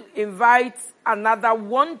will invite another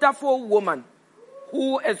wonderful woman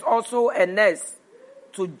who is also a nurse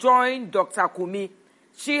to join Dr. Kumi.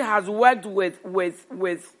 She has worked with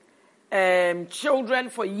children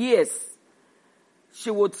for years. She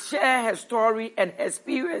would share her story and her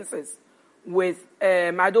experiences with,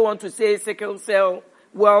 I don't want to say sickle cell,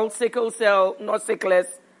 not sickles,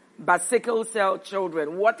 but sickle cell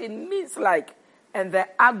children. What it means like, and the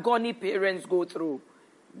agony parents go through.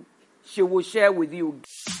 She will share with you.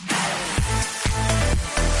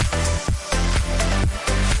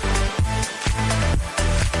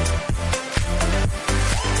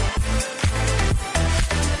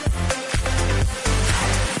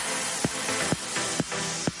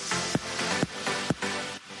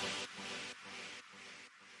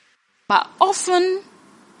 But often,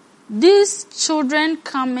 these children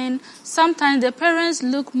come in, sometimes the parents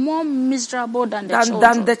look more miserable than the children.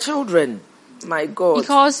 Than the children, my God.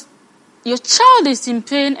 Because your child is in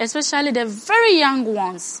pain, especially the very young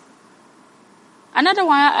ones. Another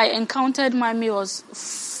one I encountered, mommy, was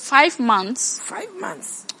 5 months. 5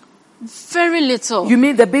 months? Very little. You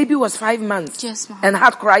mean the baby was 5 months? Yes, ma'am. And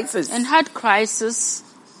had crisis? And had crisis.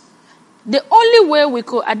 The only way we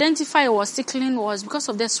could identify it was sickling was because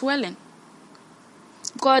of the swelling.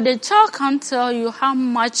 Because the child can't tell you how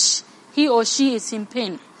much he or she is in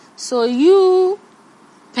pain. So you,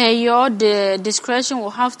 per your the discretion,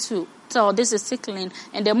 will have to tell this is sickling.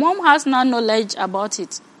 And the mom has no knowledge about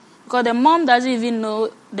it. Because the mom doesn't even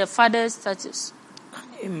know the father's status.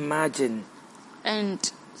 Imagine.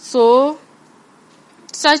 And so,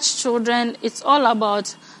 such children, it's all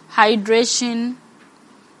about hydration,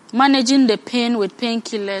 managing the pain with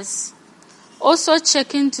painkillers, also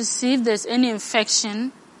checking to see if there's any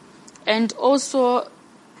infection, and also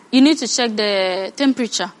you need to check the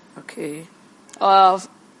temperature. Okay.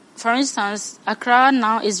 For instance, Accra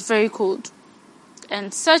now is very cold,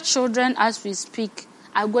 and such children, as we speak,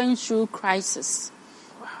 are going through crisis.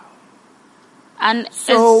 Wow. And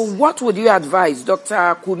so, what would you advise?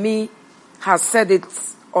 Dr. Kumi has said it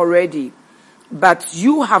already, but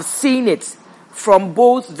you have seen it from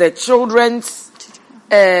both the children's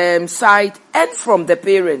side and from the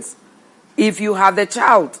parents. If you have a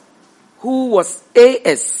child who was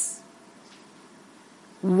AS,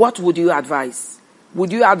 what would you advise?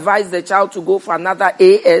 Would you advise the child to go for another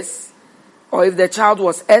AS? Or if the child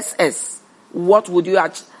was SS, what would you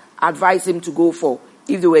advise him to go for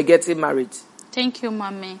if they were getting married? Thank you,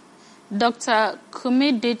 Mommy. Dr.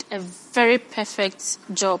 Kumi did a very perfect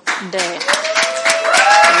job there.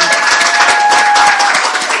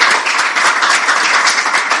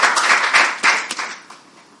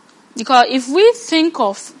 Because if we think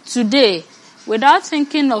of today without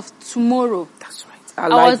thinking of tomorrow, that's right. I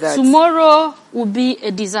like our that. Tomorrow will be a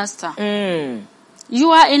disaster. You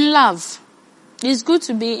are in love. It's good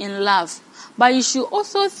to be in love. But you should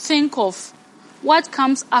also think of what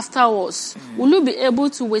comes afterwards. Will you be able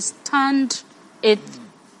to withstand it?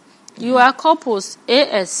 You are couples,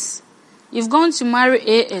 AS. You've gone to marry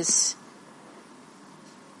AS.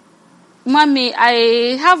 Mommy,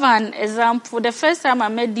 I have an example. The first time I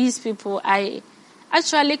met these people, I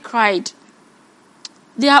actually cried.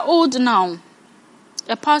 They are old now.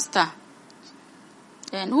 A pastor,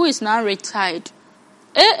 and who is now retired.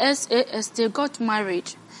 AS, they got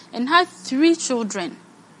married and had 3 children.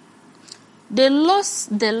 They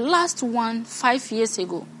lost the last one 5 years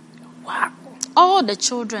ago. Wow. All the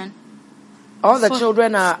children. All the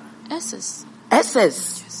children are SS.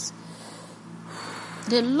 SS. Yes.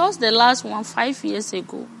 They lost the last one 5 years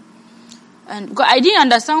ago. And I didn't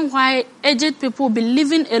understand why aged people be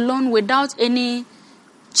living alone without any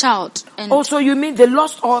child. And Oh, so you mean they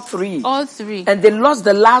lost all three? all three. And they lost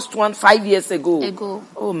the last one 5 years ago? Ago.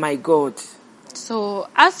 Oh my God. So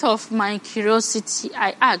out of my curiosity,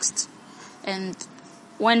 I asked. And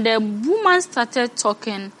when the woman started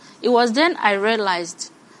talking, it was then I realized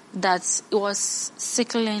that it was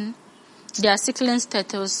sickling, their sickling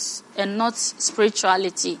status and not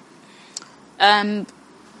spirituality.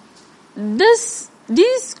 These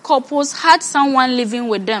couples had someone living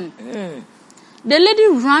with them. The lady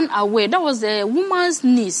ran away. That was the woman's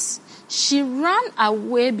niece. She ran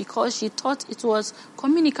away because she thought it was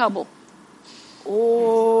communicable.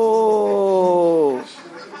 Oh.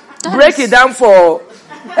 Break it down for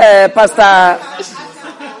Pastor.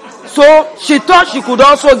 So she thought she could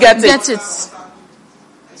also get it.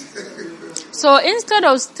 So instead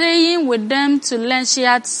of staying with them to learn, she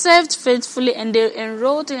had served faithfully and they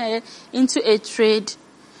enrolled her into a trade.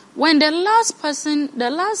 When the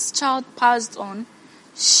last child passed on,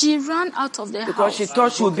 she ran out of the house. Because she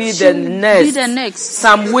thought she would be the next.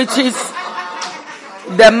 Some witches.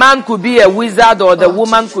 The man could be a wizard or the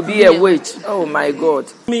woman could be a witch. Oh my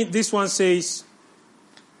God. This one says,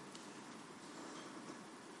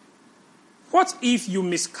 what if you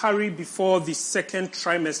miscarry before the second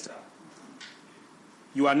trimester?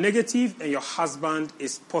 You are negative and your husband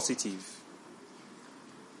is positive.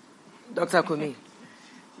 Dr. Kumi.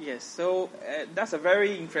 Yes, so that's a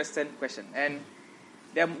very interesting question. And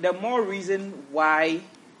the more reason why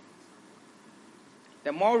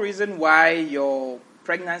your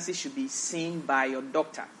pregnancy should be seen by your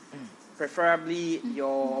doctor, preferably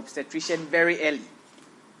your obstetrician, very early,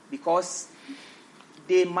 because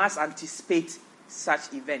they must anticipate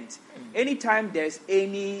such event. Anytime there's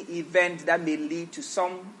any event that may lead to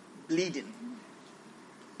some bleeding,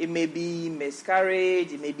 it may be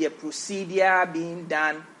miscarriage, it may be a procedure being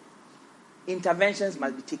done, interventions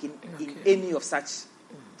must be taken in any of such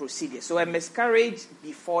procedures. So a miscarriage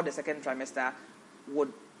before the second trimester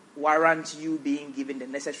would warrant you being given the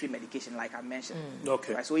necessary medication, like I mentioned.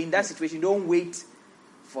 Okay. Right? So in that situation, don't wait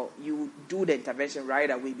for you do the intervention right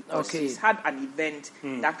away, because she's had an event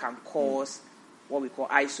that can cause what we call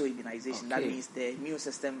isoimmunization. That means the immune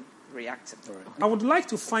system reacting. I would like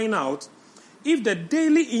to find out if the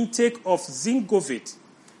daily intake of Zingovit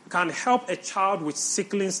can help a child with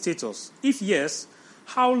sickling status. If yes,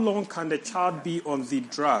 how long can the child be on the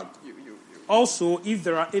drug? Also, if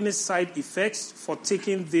there are any side effects for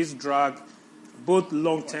taking this drug, both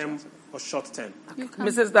long-term or short-term.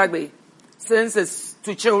 Mrs. Dagbe, since it's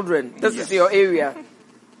to children, this is your area.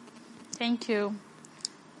 Thank you.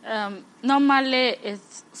 Normally,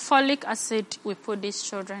 it's folic acid we put these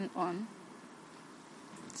children on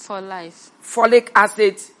for life. Folic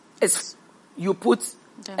acid is you put,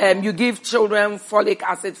 you give children folic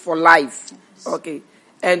acid for life. Yes. Okay.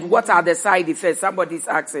 And what are the side effects? Somebody's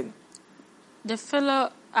asking. The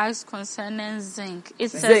fellow asked concerning zinc.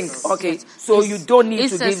 It's zinc. Okay. So you don't need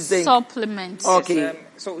to give zinc. It's a supplement. Okay. Yes,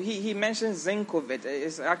 so he mentioned Zinkovit.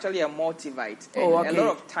 It's actually a multivite. Oh, okay. A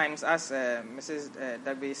lot of times, as Mrs.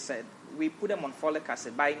 Dagbe said, we put them on folic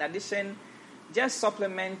acid. But in addition, just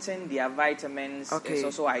supplementing their vitamins is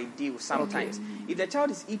also ideal sometimes. If the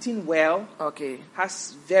child is eating well,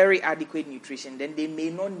 has very adequate nutrition, then they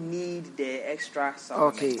may not need the extra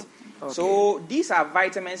supplements. So these are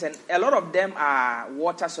vitamins, and a lot of them are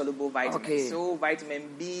water-soluble vitamins. So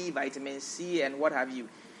vitamin B, vitamin C, and what have you.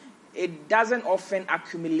 It doesn't often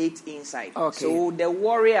accumulate inside. So the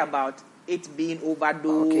worry about it being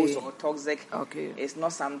overdosed or toxic is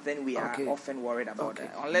not something we are often worried about.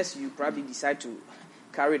 Unless you probably decide to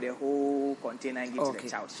carry the whole container and give to the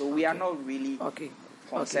child. So we are not really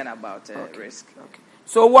concerned about risk.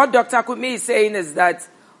 So what Dr. Kumi is saying is that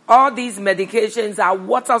all these medications are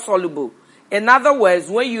water soluble. In other words,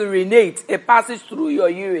 when you urinate, it passes through your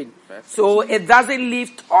urine. Perfect. So it doesn't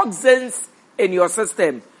leave toxins in your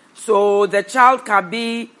system. So the child can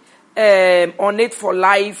be on it for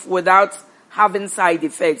life without having side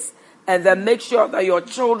effects. And then make sure that your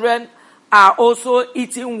children are also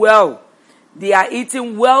eating well. They are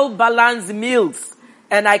eating well-balanced meals.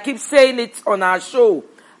 And I keep saying it on our show.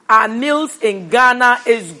 Our meals in Ghana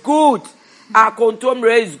is good. Our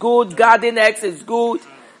contomere is good. Garden eggs is good.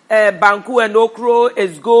 Banku and okro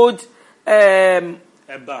is good.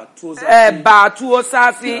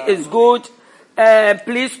 Batuosafi is good.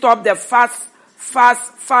 Please stop the fast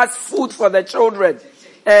food for the children.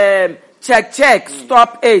 check,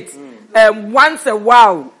 stop it. Once a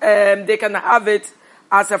while, they can have it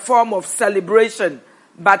as a form of celebration,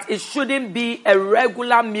 but it shouldn't be a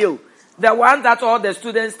regular meal. The one that all the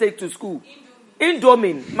students take to school.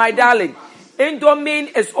 Indomie, my darling.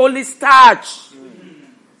 Indomie is only starch.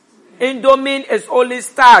 Indomie is only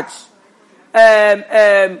starch.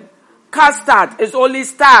 Custard is only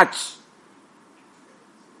starch.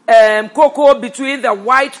 Cocoa between the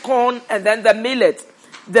white corn and then the millet.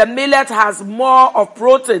 The millet has more of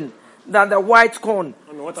protein than the white corn.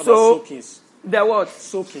 And what about soakings? The what?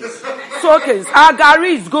 Soakings. Soakings. Our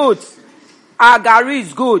gari is good. Our gari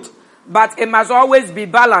is good. But it must always be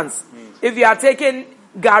balanced. If you are taking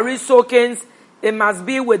gari soakings, it must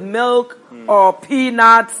be with milk or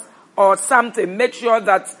peanuts or something. Make sure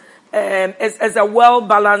that it's a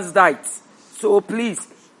well-balanced diet. So please,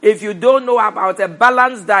 if you don't know about a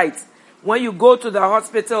balanced diet, when you go to the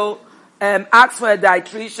hospital, ask for a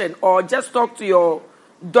dietitian or just talk to your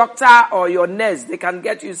doctor or your nurse. They can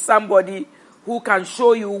get you somebody who can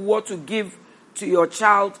show you what to give to your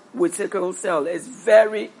child with sickle cell. It's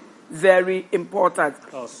very, very important.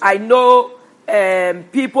 Awesome. I know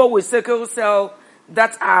people with sickle cell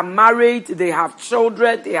that are married, they have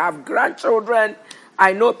children, they have grandchildren.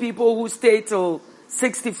 I know people who stay till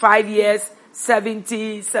 65 years,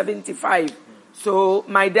 70, 75. So,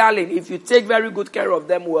 my darling, if you take very good care of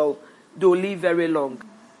them well, they'll live very long.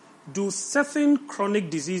 Do certain chronic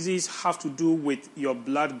diseases have to do with your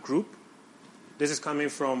blood group? This is coming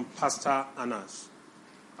from Pastor Anas.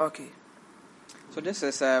 Okay. So this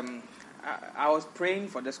is, I was praying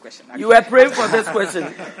for this question. Actually. You were praying for this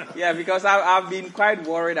question. Yeah, because I've been quite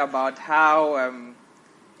worried about how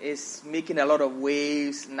it's making a lot of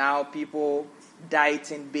waves now, people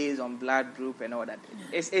dieting based on blood group and all that.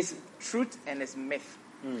 It's truth and it's myth.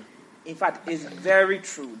 In fact, it's very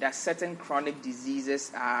true that certain chronic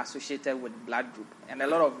diseases are associated with blood group, and a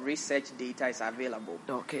lot of research data is available.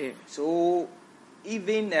 Okay. So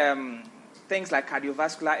even things like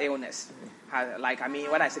cardiovascular illness,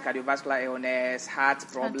 when I say cardiovascular illness, heart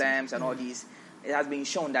problems and all these, it has been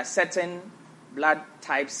shown that certain blood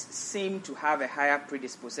types seem to have a higher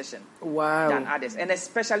predisposition than others. And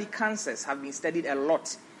especially cancers have been studied a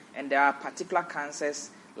lot. And there are particular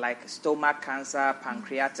cancers like stomach cancer,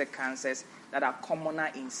 pancreatic cancers that are commoner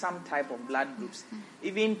in some type of blood groups.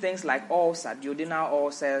 Even things like ulcer, duodenal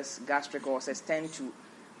ulcers, gastric ulcers tend to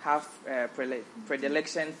have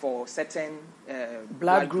predilection for certain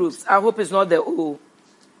blood groups. I hope it's not the O.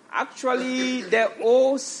 Actually, the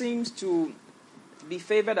O seems to be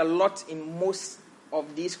favored a lot in most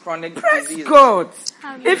of these chronic diseases. God.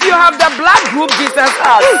 If you have the blood group Jesus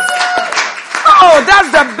has. Oh,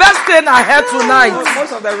 that's the best thing I heard tonight.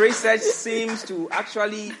 Most of the research seems to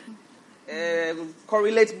actually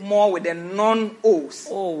correlate more with the non-O's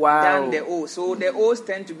than the O's. So the O's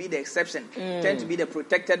tend to be the exception, tend to be the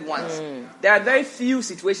protected ones. There are very few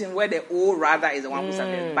situations where the O rather is the one who's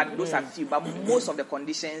affected, but those are few. But most of the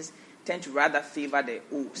conditions tend to rather favor the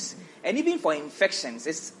O's. And even for infections,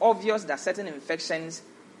 it's obvious that certain infections,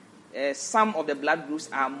 some of the blood groups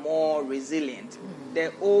are more resilient.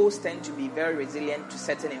 The O's tend to be very resilient to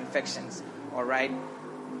certain infections. All right?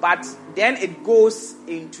 But then it goes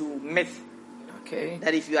into myth. Okay.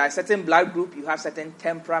 That if you are a certain blood group, you have certain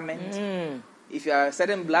temperament. If you are a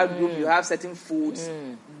certain blood group, you have certain foods.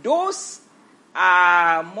 Those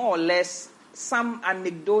are more or less some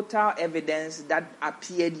anecdotal evidence that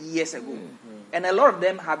appeared years ago. And a lot of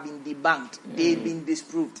them have been debunked. They've been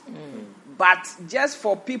disproved. But just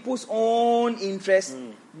for people's own interest,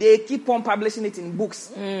 they keep on publishing it in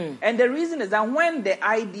books. And the reason is that when the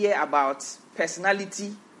idea about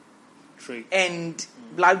personality and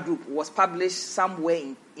blood group was published somewhere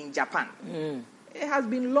in Japan, it has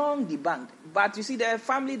been long debunked. But you see, the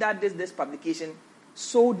family that did this publication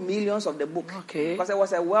sold millions of the book because it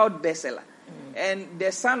was a world bestseller. And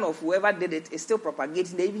the son of whoever did it is still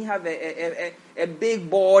propagating. They even have a big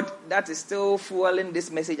board that is still fueling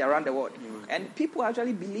this message around the world. And people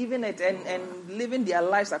actually believe in it and living their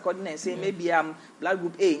lives accordingly and saying, maybe I'm blood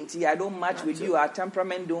group A, I don't match with you, our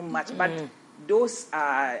temperament don't match. But those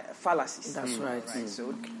are fallacies. That's right.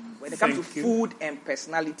 So when it comes to food and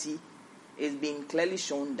personality, it's been clearly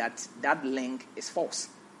shown that that link is false.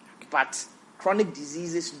 But chronic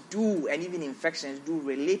diseases do, and even infections do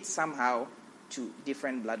relate somehow to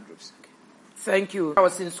different blood groups. Thank you. I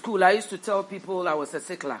was in school. I used to tell people I was a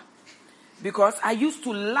sickler because I used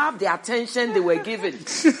to love the attention they were given.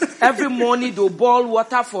 Every morning they would boil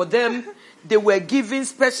water for them. They were given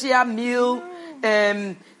special meal.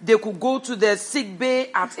 They could go to the sick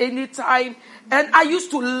bay at any time. And I used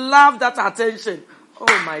to love that attention.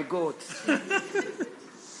 Oh my God.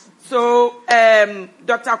 So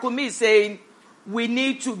Dr. Kumi is saying we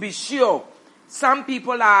need to be sure. Some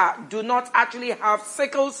people do not actually have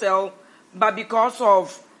sickle cell, but because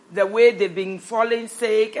of the way they've been falling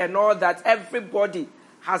sick and all that, everybody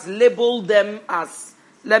has labeled them as,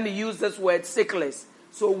 let me use this word, sickless.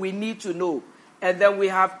 So we need to know. And then we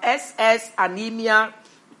have SS, anemia.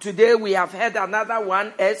 Today we have had another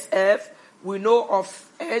one, SF. We know of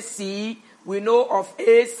SC. We know of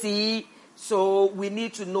AC. So we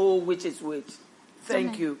need to know which is which.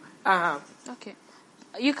 Thank you. Okay.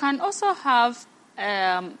 You can also have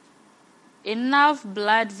enough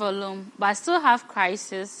blood volume, but still have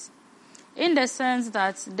crisis, in the sense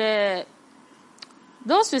that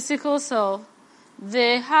those with sickle cell,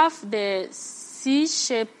 they have the C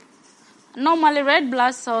shape. Normally, red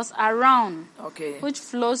blood cells are round, which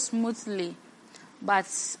flow smoothly. But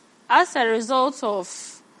as a result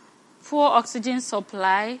of poor oxygen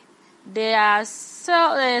supply, their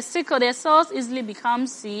cells easily become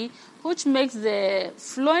C, which makes the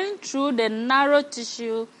flowing through the narrow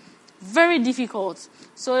tissue very difficult.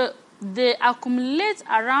 So they accumulate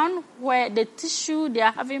around where the tissue, they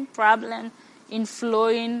are having problem in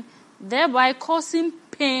flowing, thereby causing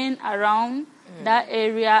pain around that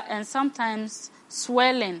area and sometimes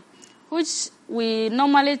swelling, which we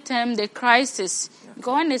normally term the crisis.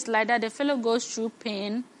 Because when it's like that, the fellow goes through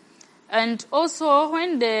pain. And also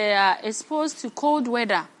when they are exposed to cold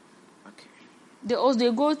weather, they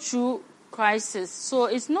go through crisis. So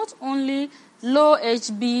it's not only low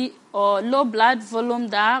HB or low blood volume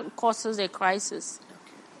that causes a crisis.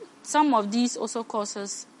 Some of these also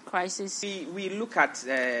causes crisis. We look at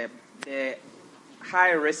the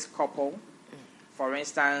high-risk couple. For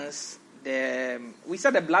instance, we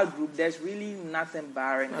said the blood group, there's really nothing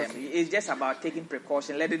barring them. It's just about taking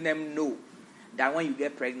precaution, letting them know that when you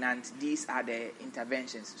get pregnant, these are the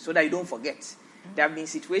interventions, so that you don't forget. There have been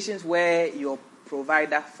situations where your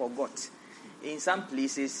provider forgot. In some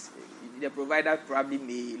places, the provider probably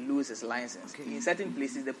may lose his license. In certain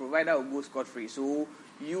places, the provider will go scot-free. So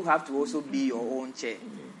you have to also be your own chair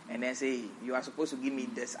and then say, you are supposed to give me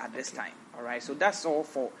this at this time. All right? So that's all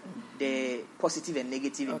for the positive and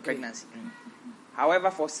negative in pregnancy.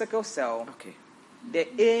 However, for sickle cell,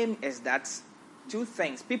 the aim is that two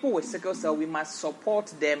things. People with sickle cell, we must support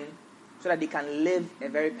them so that they can live a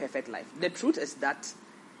very perfect life. The truth is that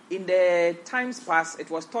in the times past, it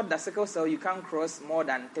was thought that sickle cell, you can't cross more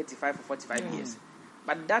than 35 or 45 years.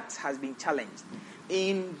 But that has been challenged.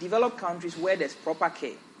 In developed countries where there's proper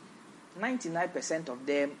care, 99% of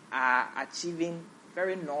them are achieving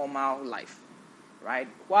very normal life, right?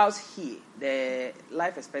 Whilst here, the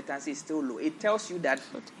life expectancy is still low. It tells you that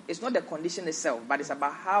it's not the condition itself, but it's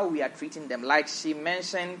about how we are treating them. Like she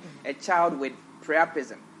mentioned, a child with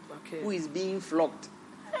priapism who is being flogged.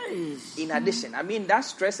 In addition, I mean, that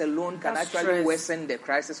stress alone can actually worsen the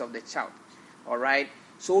crisis of the child. All right?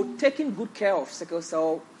 So taking good care of sickle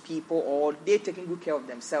cell people, or they taking good care of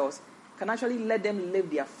themselves, can actually let them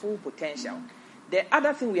live their full potential. The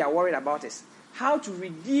other thing we are worried about is how to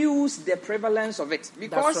reduce the prevalence of it.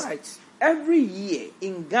 Because every year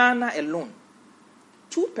in Ghana alone,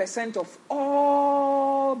 2% of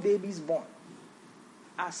all babies born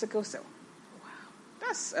are sickle cell. Wow.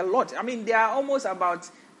 That's a lot. I mean, they are almost about,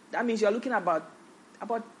 that means you're looking about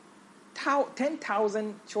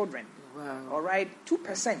 10,000 children. Wow. All right?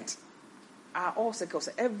 2% are all sickle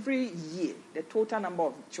cell. Every year, the total number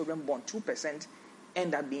of children born, 2%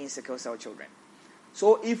 end up being sickle cell children.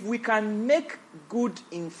 So if we can make good,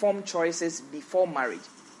 informed choices before marriage,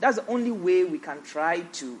 that's the only way we can try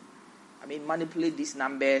to, manipulate these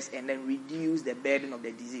numbers and then reduce the burden of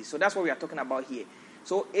the disease. So that's what we are talking about here.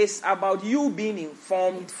 So it's about you being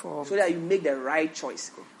informed so that you make the right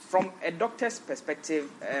choice. From a doctor's perspective,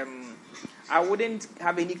 I wouldn't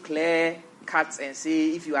have any clear cuts and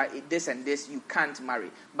say if you are this and this, you can't marry.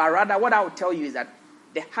 But rather, what I would tell you is that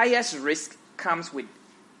the highest risk comes with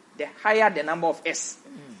the higher the number of S.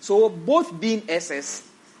 So both being SS,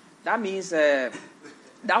 that means that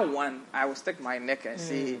one, I will stick my neck and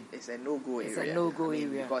say it's a no-go area. It's a no-go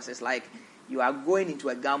area. Because it's like you are going into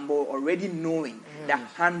a gamble already knowing that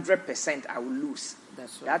 100% I will lose.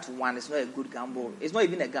 That's right. That one is not a good gamble. It's not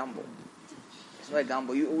even a gamble. It's not a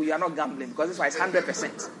gamble. You are not gambling because this one is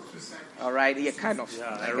 100%. All right? You're kind of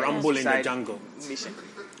a rumble in the jungle. Mission.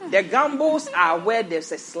 The gambles are where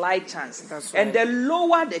there's a slight chance. That's right. And the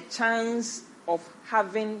lower the chance of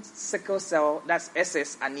having sickle cell, that's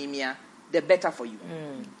SS anemia, the better for you.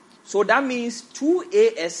 So that means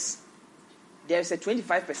 2AS, there's a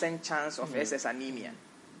 25% chance of SS anemia.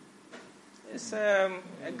 It's a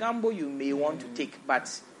gamble you may want to take,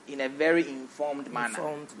 but in a very informed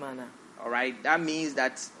manner. All right? That means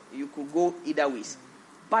that you could go either ways.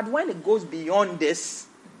 But when it goes beyond this,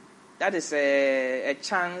 that is a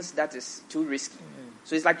chance that is too risky.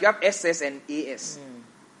 So it's like you have SS and AS.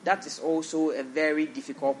 That is also a very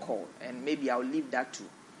difficult call. And maybe I'll leave that to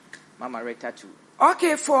Mama Rita too.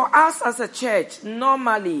 Okay, for us as a church,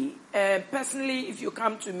 normally, personally, if you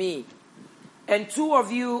come to me and two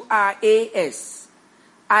of you are AS,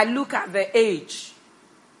 I look at the age.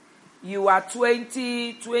 You are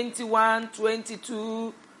 20, 21,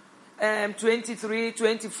 22, 23,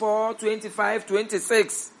 24, 25,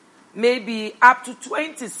 26, maybe up to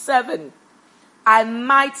 27. I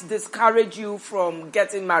might discourage you from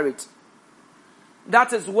getting married.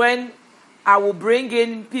 That is when I will bring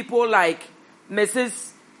in people like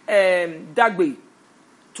Mrs. Dagbe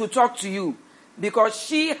to talk to you, because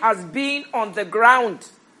she has been on the ground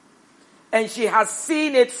and she has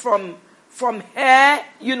seen it from her,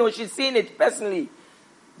 she's seen it personally.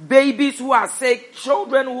 Babies who are sick,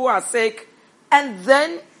 children who are sick, and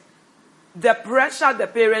then the pressure the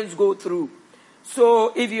parents go through.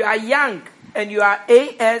 So if you are young and you are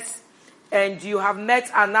AS and you have met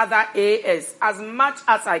another AS, as much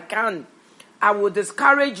as I can, I will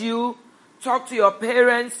discourage you, talk to your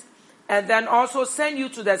parents, and then also send you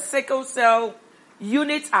to the sickle cell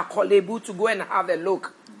unit at Kolebu to go and have a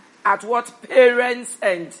look at what parents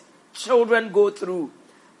and children go through.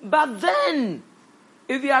 But then,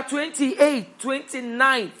 if you are 28,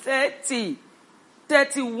 29, 30,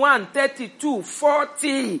 31, 32,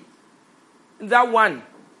 40, that one,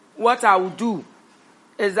 what I will do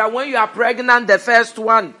is that when you are pregnant, the first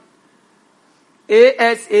one,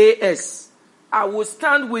 AS, I will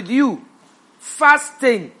stand with you,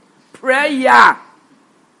 fasting, prayer.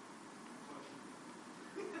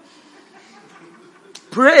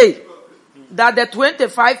 Pray that the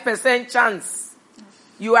 25% chance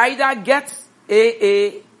you either get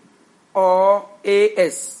AA or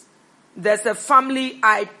AS. There's a family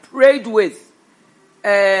I prayed with.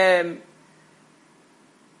 Their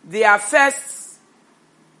first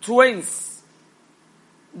twins.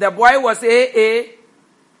 The boy was AA.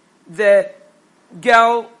 The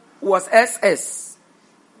girl was SS.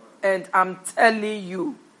 And I'm telling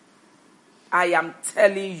you,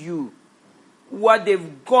 what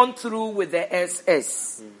they've gone through with the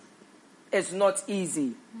SS is not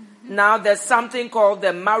easy. Now there's something called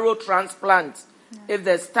the marrow transplant. If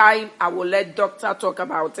there's time, I will let doctor talk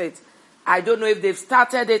about it. I don't know if they've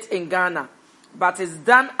started it in Ghana, but it's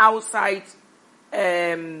done outside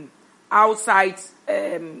Ghana.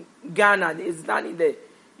 It's done in the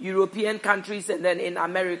European countries and then in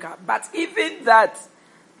America. But even that,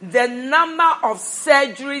 the number of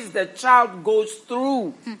surgeries the child goes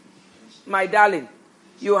through, my darling,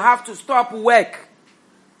 you have to stop work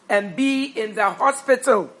and be in the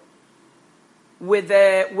hospital with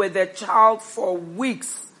the child for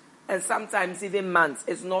weeks and sometimes even months.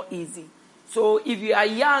 It's not easy. So if you are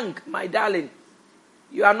young, my darling,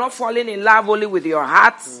 you are not falling in love only with your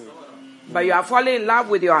heart, but you are falling in love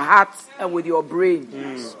with your heart and with your brain.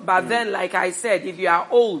 But then, like I said, if you are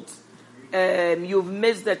old, you've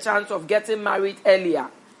missed the chance of getting married earlier,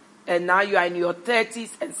 and now you are in your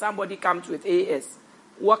 30s and somebody comes with AS,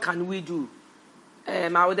 what can we do?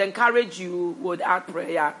 I would encourage you would add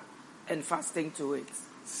prayer and fasting to it.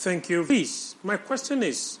 Thank you. Please, my question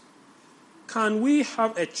is, can we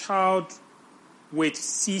have a child with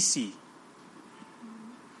CC?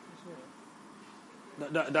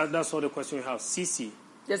 That's all the question we have. CC.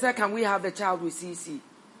 They said, can we have a child with CC?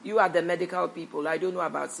 You are the medical people. I don't know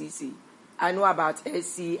about CC. I know about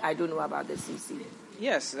SC. I don't know about the CC.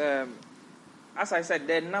 Yes. As I said,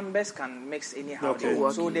 the numbers can mix anyhow. Okay.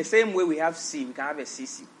 So the same way we have C, we can have a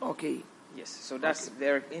CC. Okay. Yes. So that's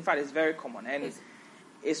in fact, it's very common. And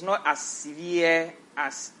it's not as severe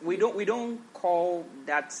as, we don't call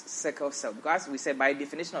that sickle cell, because we said by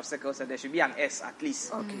definition of sickle cell, there should be an S at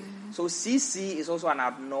least. Okay. So CC is also an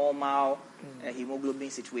abnormal hemoglobin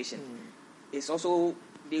situation. It's also,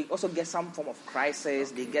 they also get some form of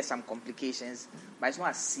crisis, they get some complications, but it's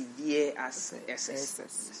not as severe as SS.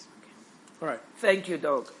 Yes. All right. Thank you,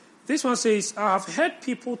 Doug. This one says, I have heard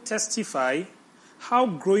people testify how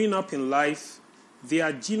growing up in life,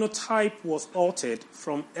 their genotype was altered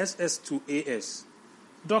from SS to AS.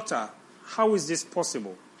 Doctor, how is this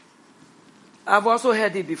possible? I've also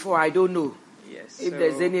heard it before. I don't know if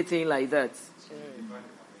there's anything like that.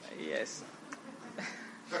 Yes.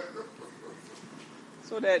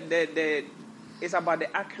 So it's about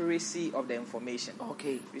the accuracy of the information.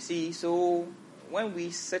 Okay. You see, so when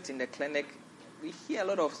we sit in the clinic, we hear a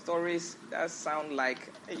lot of stories that sound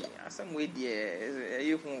like, hey, some way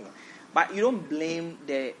there, but you don't blame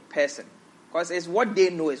the person, because it's what they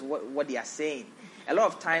know is what they are saying. a lot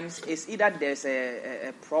of times it's either there's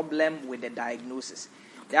a problem with the diagnosis.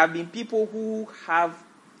 There have been people who have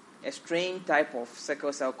a strange type of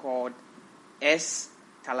sickle cell called S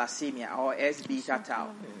thalassemia or S beta tau.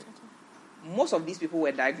 Most of these people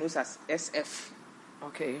were diagnosed as SF.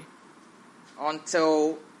 Okay.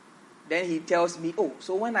 Until then he tells me, oh,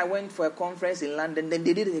 so when I went for a conference in London, then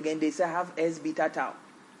they did it again. They said I have S beta tau.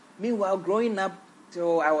 Meanwhile, growing up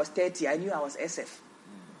till I was 30, I knew I was SF.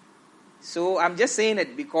 So I'm just saying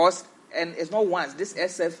it because, and it's not once, these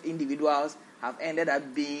SF individuals have ended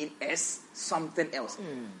up being S something else.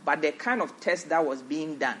 But the kind of test that was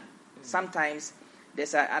being done, sometimes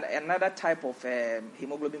there's another type of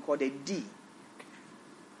hemoglobin called a D.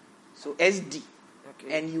 So SD.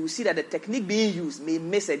 Okay. And you see that the technique being used may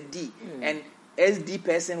miss a D. And SD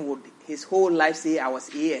person would his whole life say I was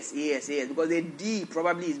AS, because the D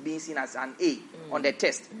probably is being seen as an A on the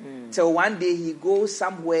test. Till one day he goes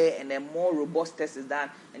somewhere and a more robust test is done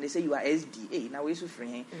and they say you are SD. Now we're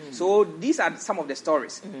free. So these are some of the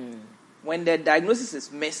stories. When the diagnosis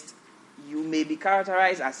is missed, you may be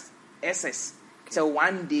characterized as SS. Till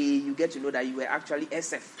one day you get to know that you were actually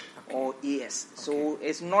SF or AS. So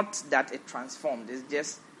it's not that it transformed, it's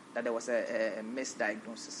just that there was a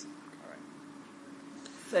misdiagnosis.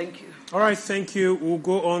 Thank you. All right, thank you. We'll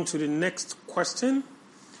go on to the next question.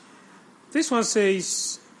 This one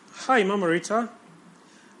says, hi, Mama Rita.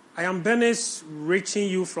 I am Benes, reaching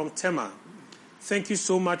you from Tema. Thank you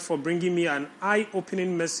so much for bringing me an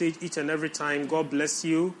eye-opening message each and every time. God bless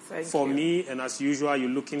you. Thank you. Me, and as usual, you're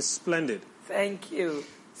looking splendid. Thank you.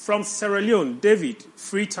 From Sierra Leone, David,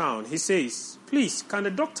 Freetown, he says, please, can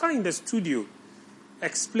the doctor in the studio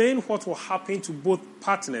explain what will happen to both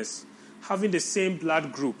partners having the same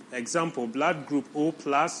blood group, example, blood group O+,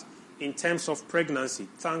 in terms of pregnancy?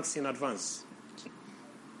 Thanks in advance.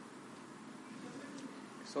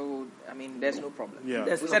 So, I mean, there's no problem. Yeah.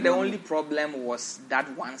 We said the only problem was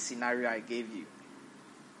that one scenario I gave you.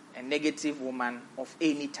 A negative woman of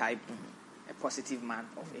any type, a positive man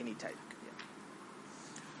of any type.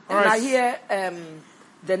 Yeah. And I hear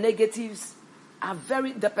the negatives are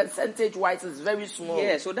the percentage-wise is very small.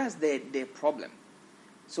 Yeah, so that's the problem.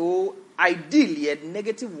 So ideally, a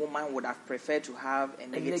negative woman would have preferred to have a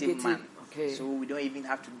negative man. Okay. So we don't even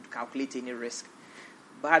have to calculate any risk.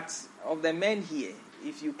 But of the men here,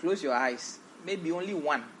 if you close your eyes, maybe only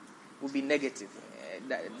one will be negative.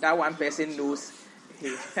 That one person knows.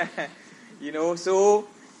 So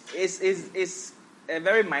it's a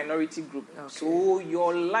very minority group. Okay.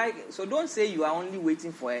 So don't say you are only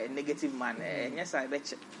waiting for a negative man. Yes, I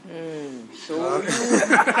bet you. So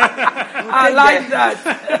I like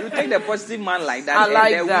that. You take the positive man like that,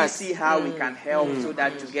 and then we see how we can help so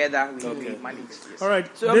that together we manage this. All right.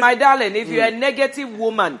 So my darling, if you're a negative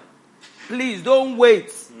woman, please don't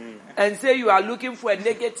wait and say you are looking for a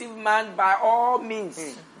negative man. By all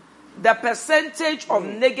means. The percentage of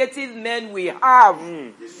negative men we have,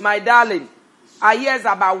 my darling, I hear is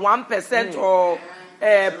about 1% or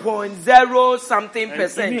 0.0 something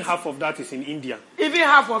percent. Even half of that is in India. Even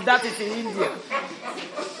half of that is in India.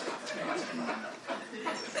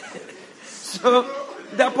 So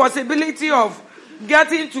the possibility of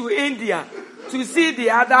getting to India to see the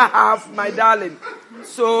other half, my darling.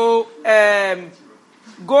 So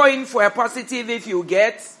go in for a positive if you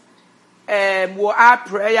get. We'll add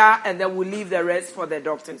prayer and then we'll leave the rest for the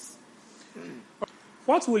doctors.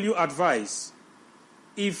 What will you advise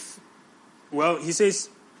if, he says,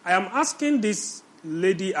 I am asking this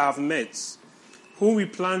lady I've met, whom we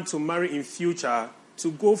plan to marry in future,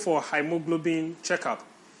 to go for a hemoglobin checkup,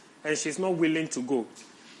 and she's not willing to go.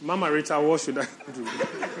 Mama Rita, what should I do?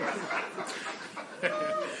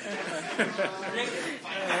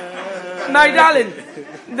 My darling,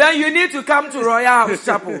 then you need to come to Royalhouse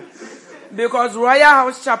Chapel. Because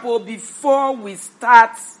Royalhouse Chapel, before we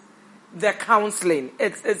start the counseling,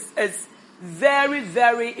 it's very,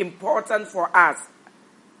 very important for us.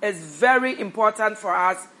 It's very important for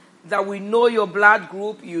us that we know your blood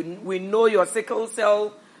group, we know your sickle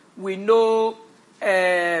cell, we know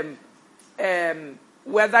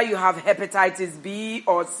whether you have hepatitis B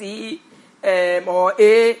or C or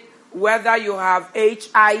A, whether you have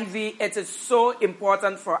HIV. It is so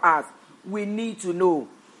important for us. We need to know.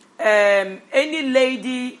 Any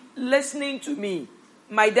lady listening to me,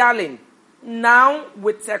 my darling, now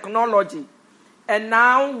with technology and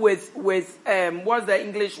now with what's the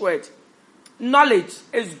English word? Knowledge.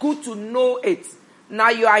 It's good to know it. Now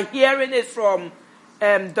you are hearing it from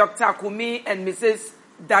Dr. Kumi and Mrs.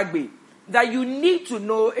 Dagbe that you need to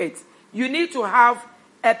know it. You need to have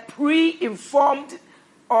a pre-informed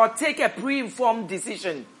or take a pre-informed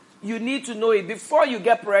decision. You need to know it before you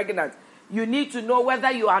get pregnant. You need to know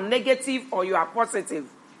whether you are negative or you are positive.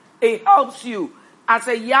 It helps you. As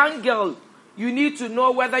a young girl, you need to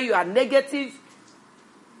know whether you are negative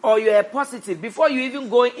or you are positive before you even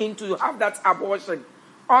go in to have that abortion.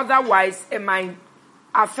 Otherwise, it might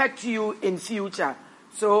affect you in future.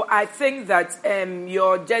 So I think that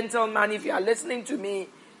your gentleman, if you are listening to me,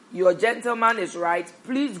 your gentleman is right.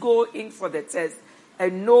 Please go in for the test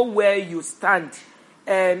and know where you stand.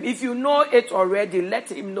 If you know it already,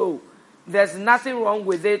 let him know. There's nothing wrong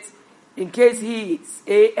with it. In case he is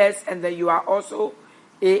AS and then you are also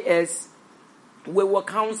AS, we will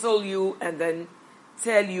counsel you and then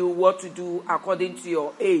tell you what to do according to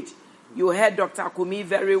your age. You heard Dr. Kumi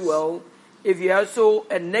very well. If you're also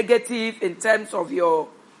a negative in terms of your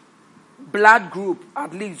blood group,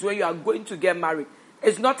 at least when you are going to get married,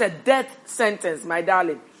 it's not a death sentence, my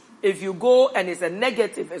darling. If you go and it's a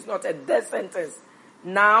negative, it's not a death sentence.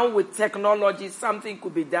 Now with technology, something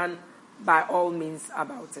could be done by all means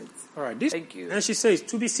about it. All right. Thank you. And she says,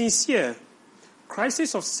 to be sincere,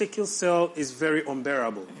 crisis of sickle cell is very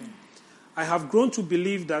unbearable. I have grown to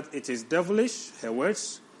believe that it is devilish, her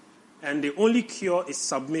words, and the only cure is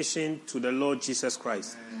submission to the Lord Jesus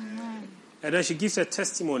Christ. Amen. And then she gives a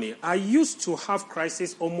testimony. I used to have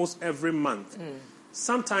crisis almost every month,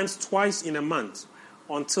 sometimes twice in a month,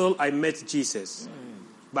 until I met Jesus.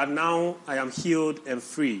 But now I am healed and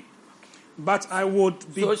free. But I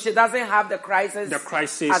would be... So she doesn't have the crisis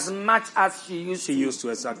as much as she used to. She used to,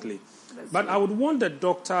 exactly. But I would want the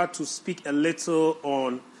doctor to speak a little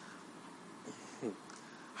on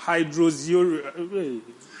hydroxyurea.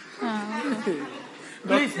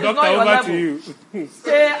 Please, Doctor, over to you.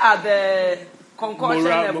 Stay at the concoction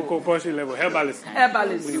level. Concoction level. Herbalist. What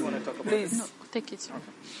do you want to talk about? Please. No, take it.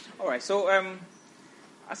 All right. So,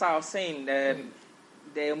 as I was saying,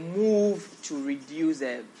 the move to reduce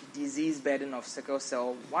the disease burden of sickle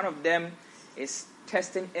cell, one of them is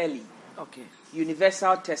testing early. Okay.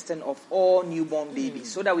 Universal testing of all newborn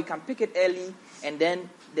babies, so that we can pick it early, and then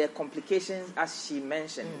the complications, as she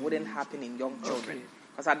mentioned, wouldn't happen in young children.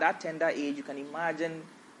 Because at that tender age, you can imagine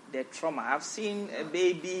the trauma. I've seen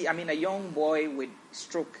a young boy with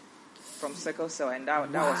stroke from sickle cell, and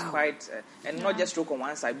that was quite, not just stroke on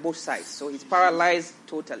one side, both sides. So he's paralyzed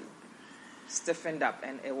totally, stiffened up,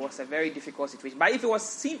 and it was a very difficult situation. But if it was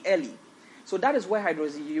seen early, so that is where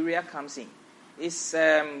hydroxyurea comes in. It's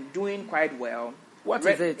doing quite well. What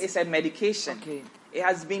is it? It's a medication. Okay. It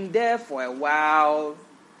has been there for a while,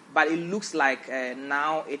 but it looks like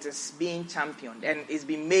now it is being championed, and it's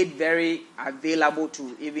been made very available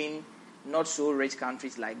to even not so rich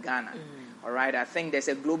countries like Ghana. All right, I think there's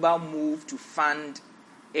a global move to fund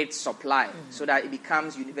its supply so that it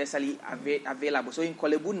becomes universally available. So in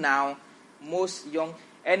Kolebu now, most young,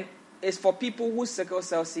 and it's for people whose sickle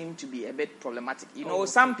cell seem to be a bit problematic.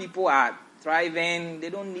 Some people are thriving, they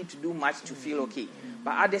don't need to do much to feel okay,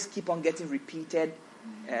 but others keep on getting repeated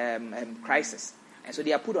crisis. And so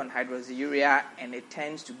they are put on hydroxyurea, and it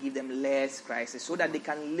tends to give them less crisis so that they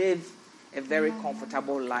can live a very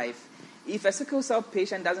comfortable life. If a sickle cell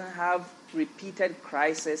patient doesn't have repeated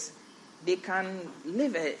crisis, they can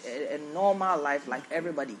live a normal life like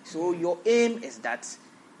everybody. So your aim is that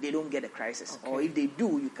they don't get a crisis. Okay. Or if they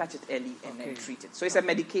do, you catch it early and then treat it. So it's a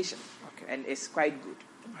medication, and it's quite good.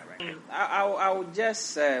 All right. I would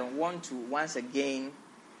just want to once again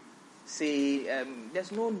say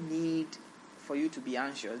there's no need for you to be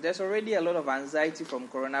anxious. There's already a lot of anxiety from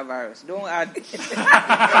coronavirus. Don't add this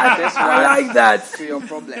I like that to your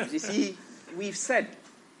problems. You see, we've said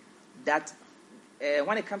that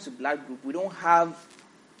when it comes to blood group, we don't have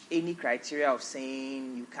any criteria of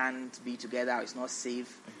saying you can't be together or it's not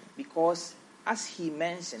safe, because as he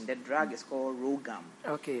mentioned, the drug is called Rogam.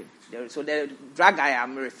 Okay. So the drug I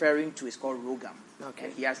am referring to is called Rogam. Okay.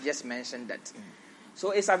 And he has just mentioned that.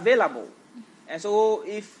 So it's available. And so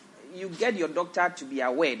if you get your doctor to be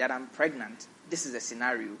aware that I'm pregnant, this is the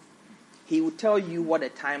scenario, he will tell you what the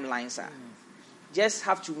timelines are. Just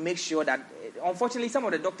have to make sure that, unfortunately, some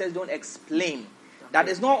of the doctors don't explain that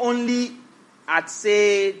it's not only at,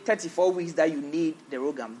 say, 34 weeks that you need the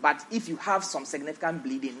Rogam, but if you have some significant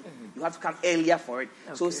bleeding, you have to come earlier for it.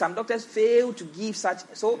 Okay. So some doctors fail to give such.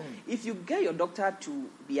 So if you get your doctor to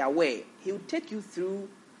be aware, he will take you through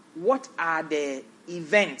what are the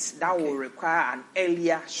events that will require an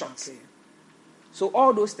earlier shot. Okay. So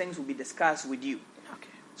all those things will be discussed with you. Okay.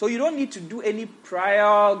 So you don't need to do any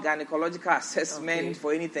prior gynecological assessment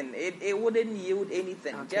for anything. It wouldn't yield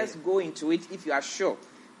anything. Okay. Just go into it if you are sure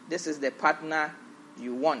this is the partner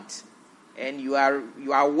you want, and you are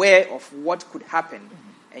aware of what could happen,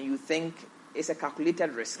 and you think it's a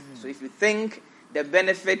calculated risk. So if you think the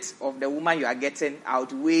benefit of the woman you are getting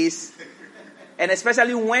outweighs, and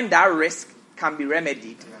especially when that risk can be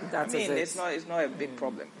remedied. It's not a big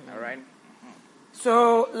problem. All right.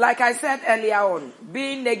 So, like I said earlier on,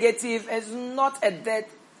 being negative is not a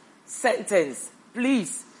death sentence.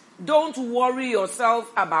 Please, don't worry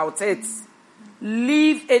yourself about it.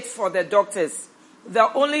 Leave it for the doctors.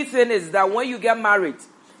 The only thing is that when you get married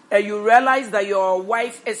and you realize that your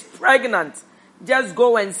wife is pregnant, just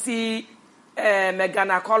go and see a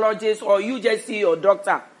gynecologist, or you just see your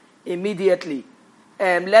doctor immediately.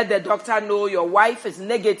 Let the doctor know your wife is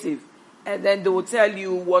negative, and then they will tell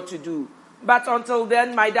you what to do. But until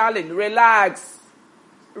then, my darling, relax.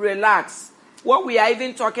 Relax. What we are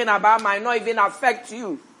even talking about might not even affect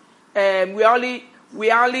you. We are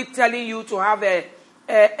only telling you to have a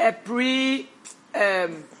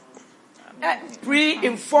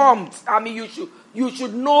pre-informed. You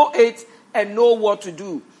should know it and know what to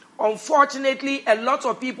do. Unfortunately, a lot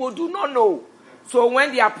of people do not know. So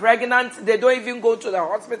when they are pregnant, they don't even go to the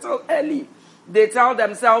hospital early. They tell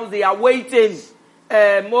themselves they are waiting.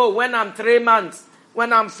 When I'm 3 months,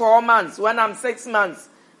 when I'm 4 months, when I'm 6 months,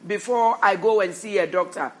 before I go and see a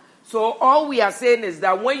doctor. So all we are saying is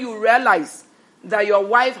that when you realize that your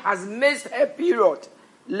wife has missed her period,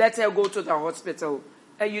 let her go to the hospital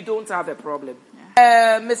and you don't have a problem.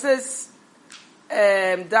 Yeah. Mrs.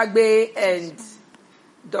 Dagbe and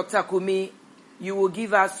Dr. Kumi, you will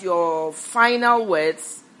give us your final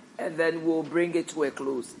words and then we'll bring it to a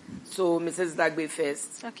close. So, Mrs. Dagbe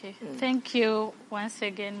first. Okay. Thank you once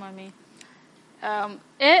again, Mommy.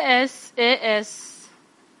 AS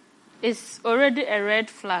is already a red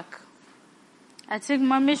flag. I think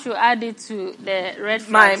Mommy should add it to the red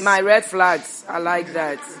flags. My red flags. I like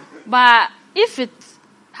that. But if it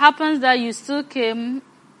happens that you still came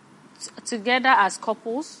together as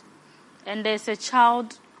couples and there's a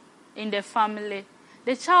child in the family,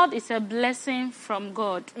 the child is a blessing from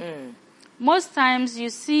God. Most times you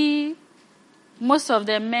see most of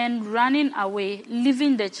the men running away,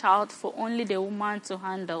 leaving the child for only the woman to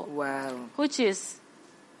handle. Wow. Which is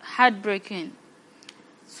heartbreaking.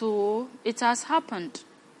 So it has happened.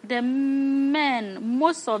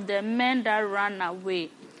 Most of the men that run away,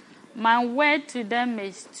 my word to them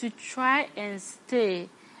is to try and stay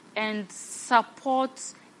and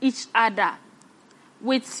support each other.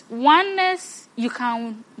 With oneness, you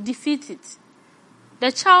can defeat it.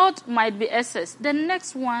 The child might be SS. The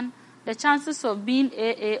next one, the chances of being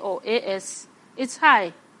AA or AS, it's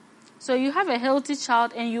high. So you have a healthy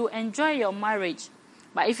child and you enjoy your marriage.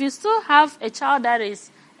 But if you still have a child that is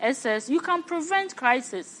SS, you can prevent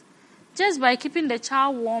crisis just by keeping the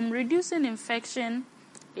child warm, reducing infection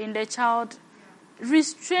in the child,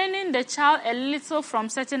 restraining the child a little from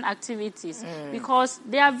certain activities because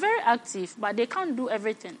they are very active, but they can't do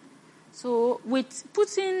everything. So with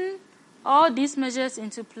putting all these measures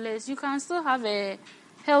into place, you can still have a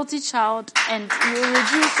healthy child and you will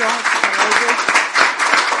reduce your hospitalization.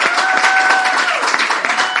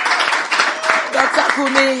 Dr.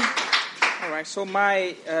 Kumi. All right, so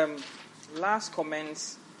my last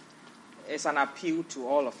comments is an appeal to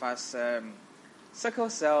all of us. Sickle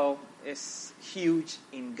cell is huge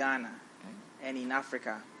in Ghana and in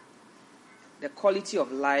Africa. The quality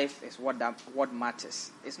of life is what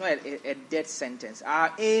matters. It's not a death sentence.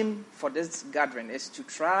 Our aim for this gathering is to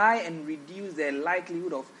try and reduce the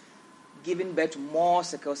likelihood of giving birth to more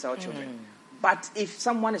sickle cell children. But if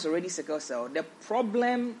someone is already sickle cell, the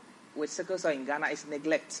problem with sickle cell in Ghana is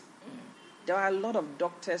neglect. There are a lot of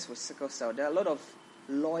doctors with sickle cell. There are a lot of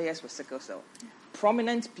lawyers with sickle cell.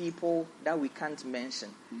 Prominent people that we can't mention,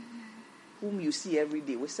 whom you see every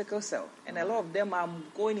day with sickle cell. And a lot of them are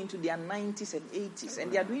going into their 90s and 80s,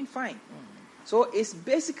 and they are doing fine. So it's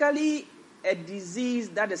basically a disease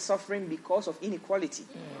that is suffering because of inequality.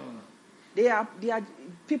 They are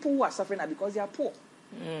people who are suffering because they are poor.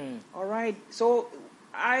 All right? So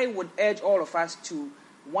I would urge all of us to,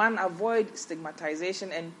 one, avoid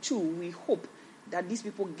stigmatization, and two, we hope that these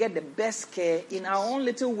people get the best care in our own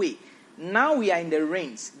little way. Now we are in the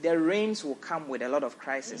rains. The rains will come with a lot of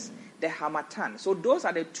crisis. The Hamatan. So those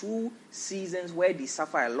are the two seasons where they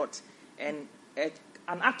suffer a lot. And an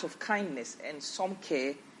act of kindness and some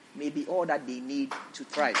care may be all that they need to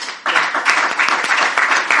thrive.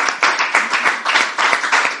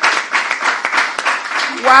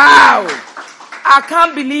 Wow! I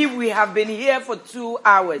can't believe we have been here for 2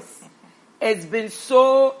 hours. It's been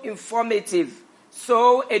so informative,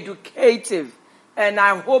 so educative. And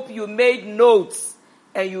I hope you made notes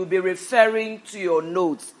and you'll be referring to your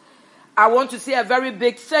notes. I want to say a very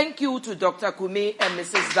big thank you to Dr. Kumi and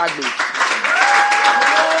Mrs. Dagbe.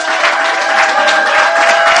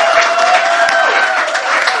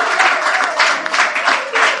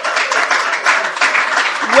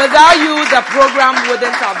 Without you, the program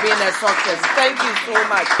wouldn't have been a success. Thank you so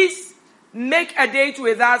much. Please make a date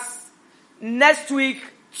with us next week,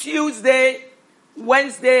 Tuesday,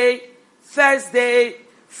 Wednesday, Thursday,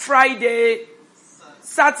 Friday,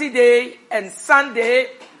 Saturday, and Sunday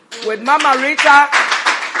with Mama Rita,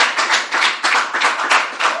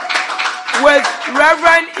 with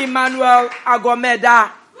Reverend Emmanuel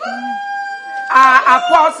Agomeda, our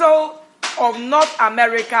apostle of North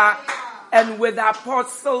America, and with the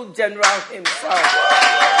Apostle General himself.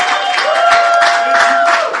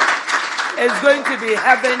 It's going to be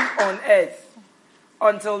heaven on earth.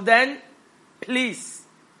 Until then, please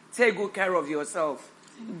take good care of yourself.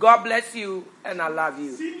 God bless you, and I love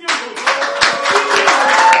you.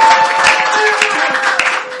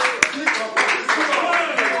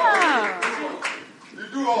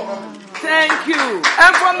 Thank you.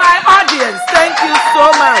 And for my audience, thank you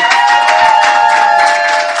so much.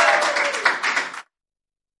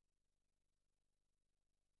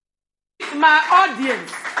 My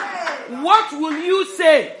audience, what will you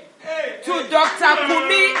say to Dr.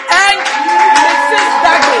 Kumi and Mrs.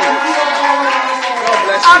 Daggy?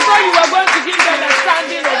 I thought you were going to give them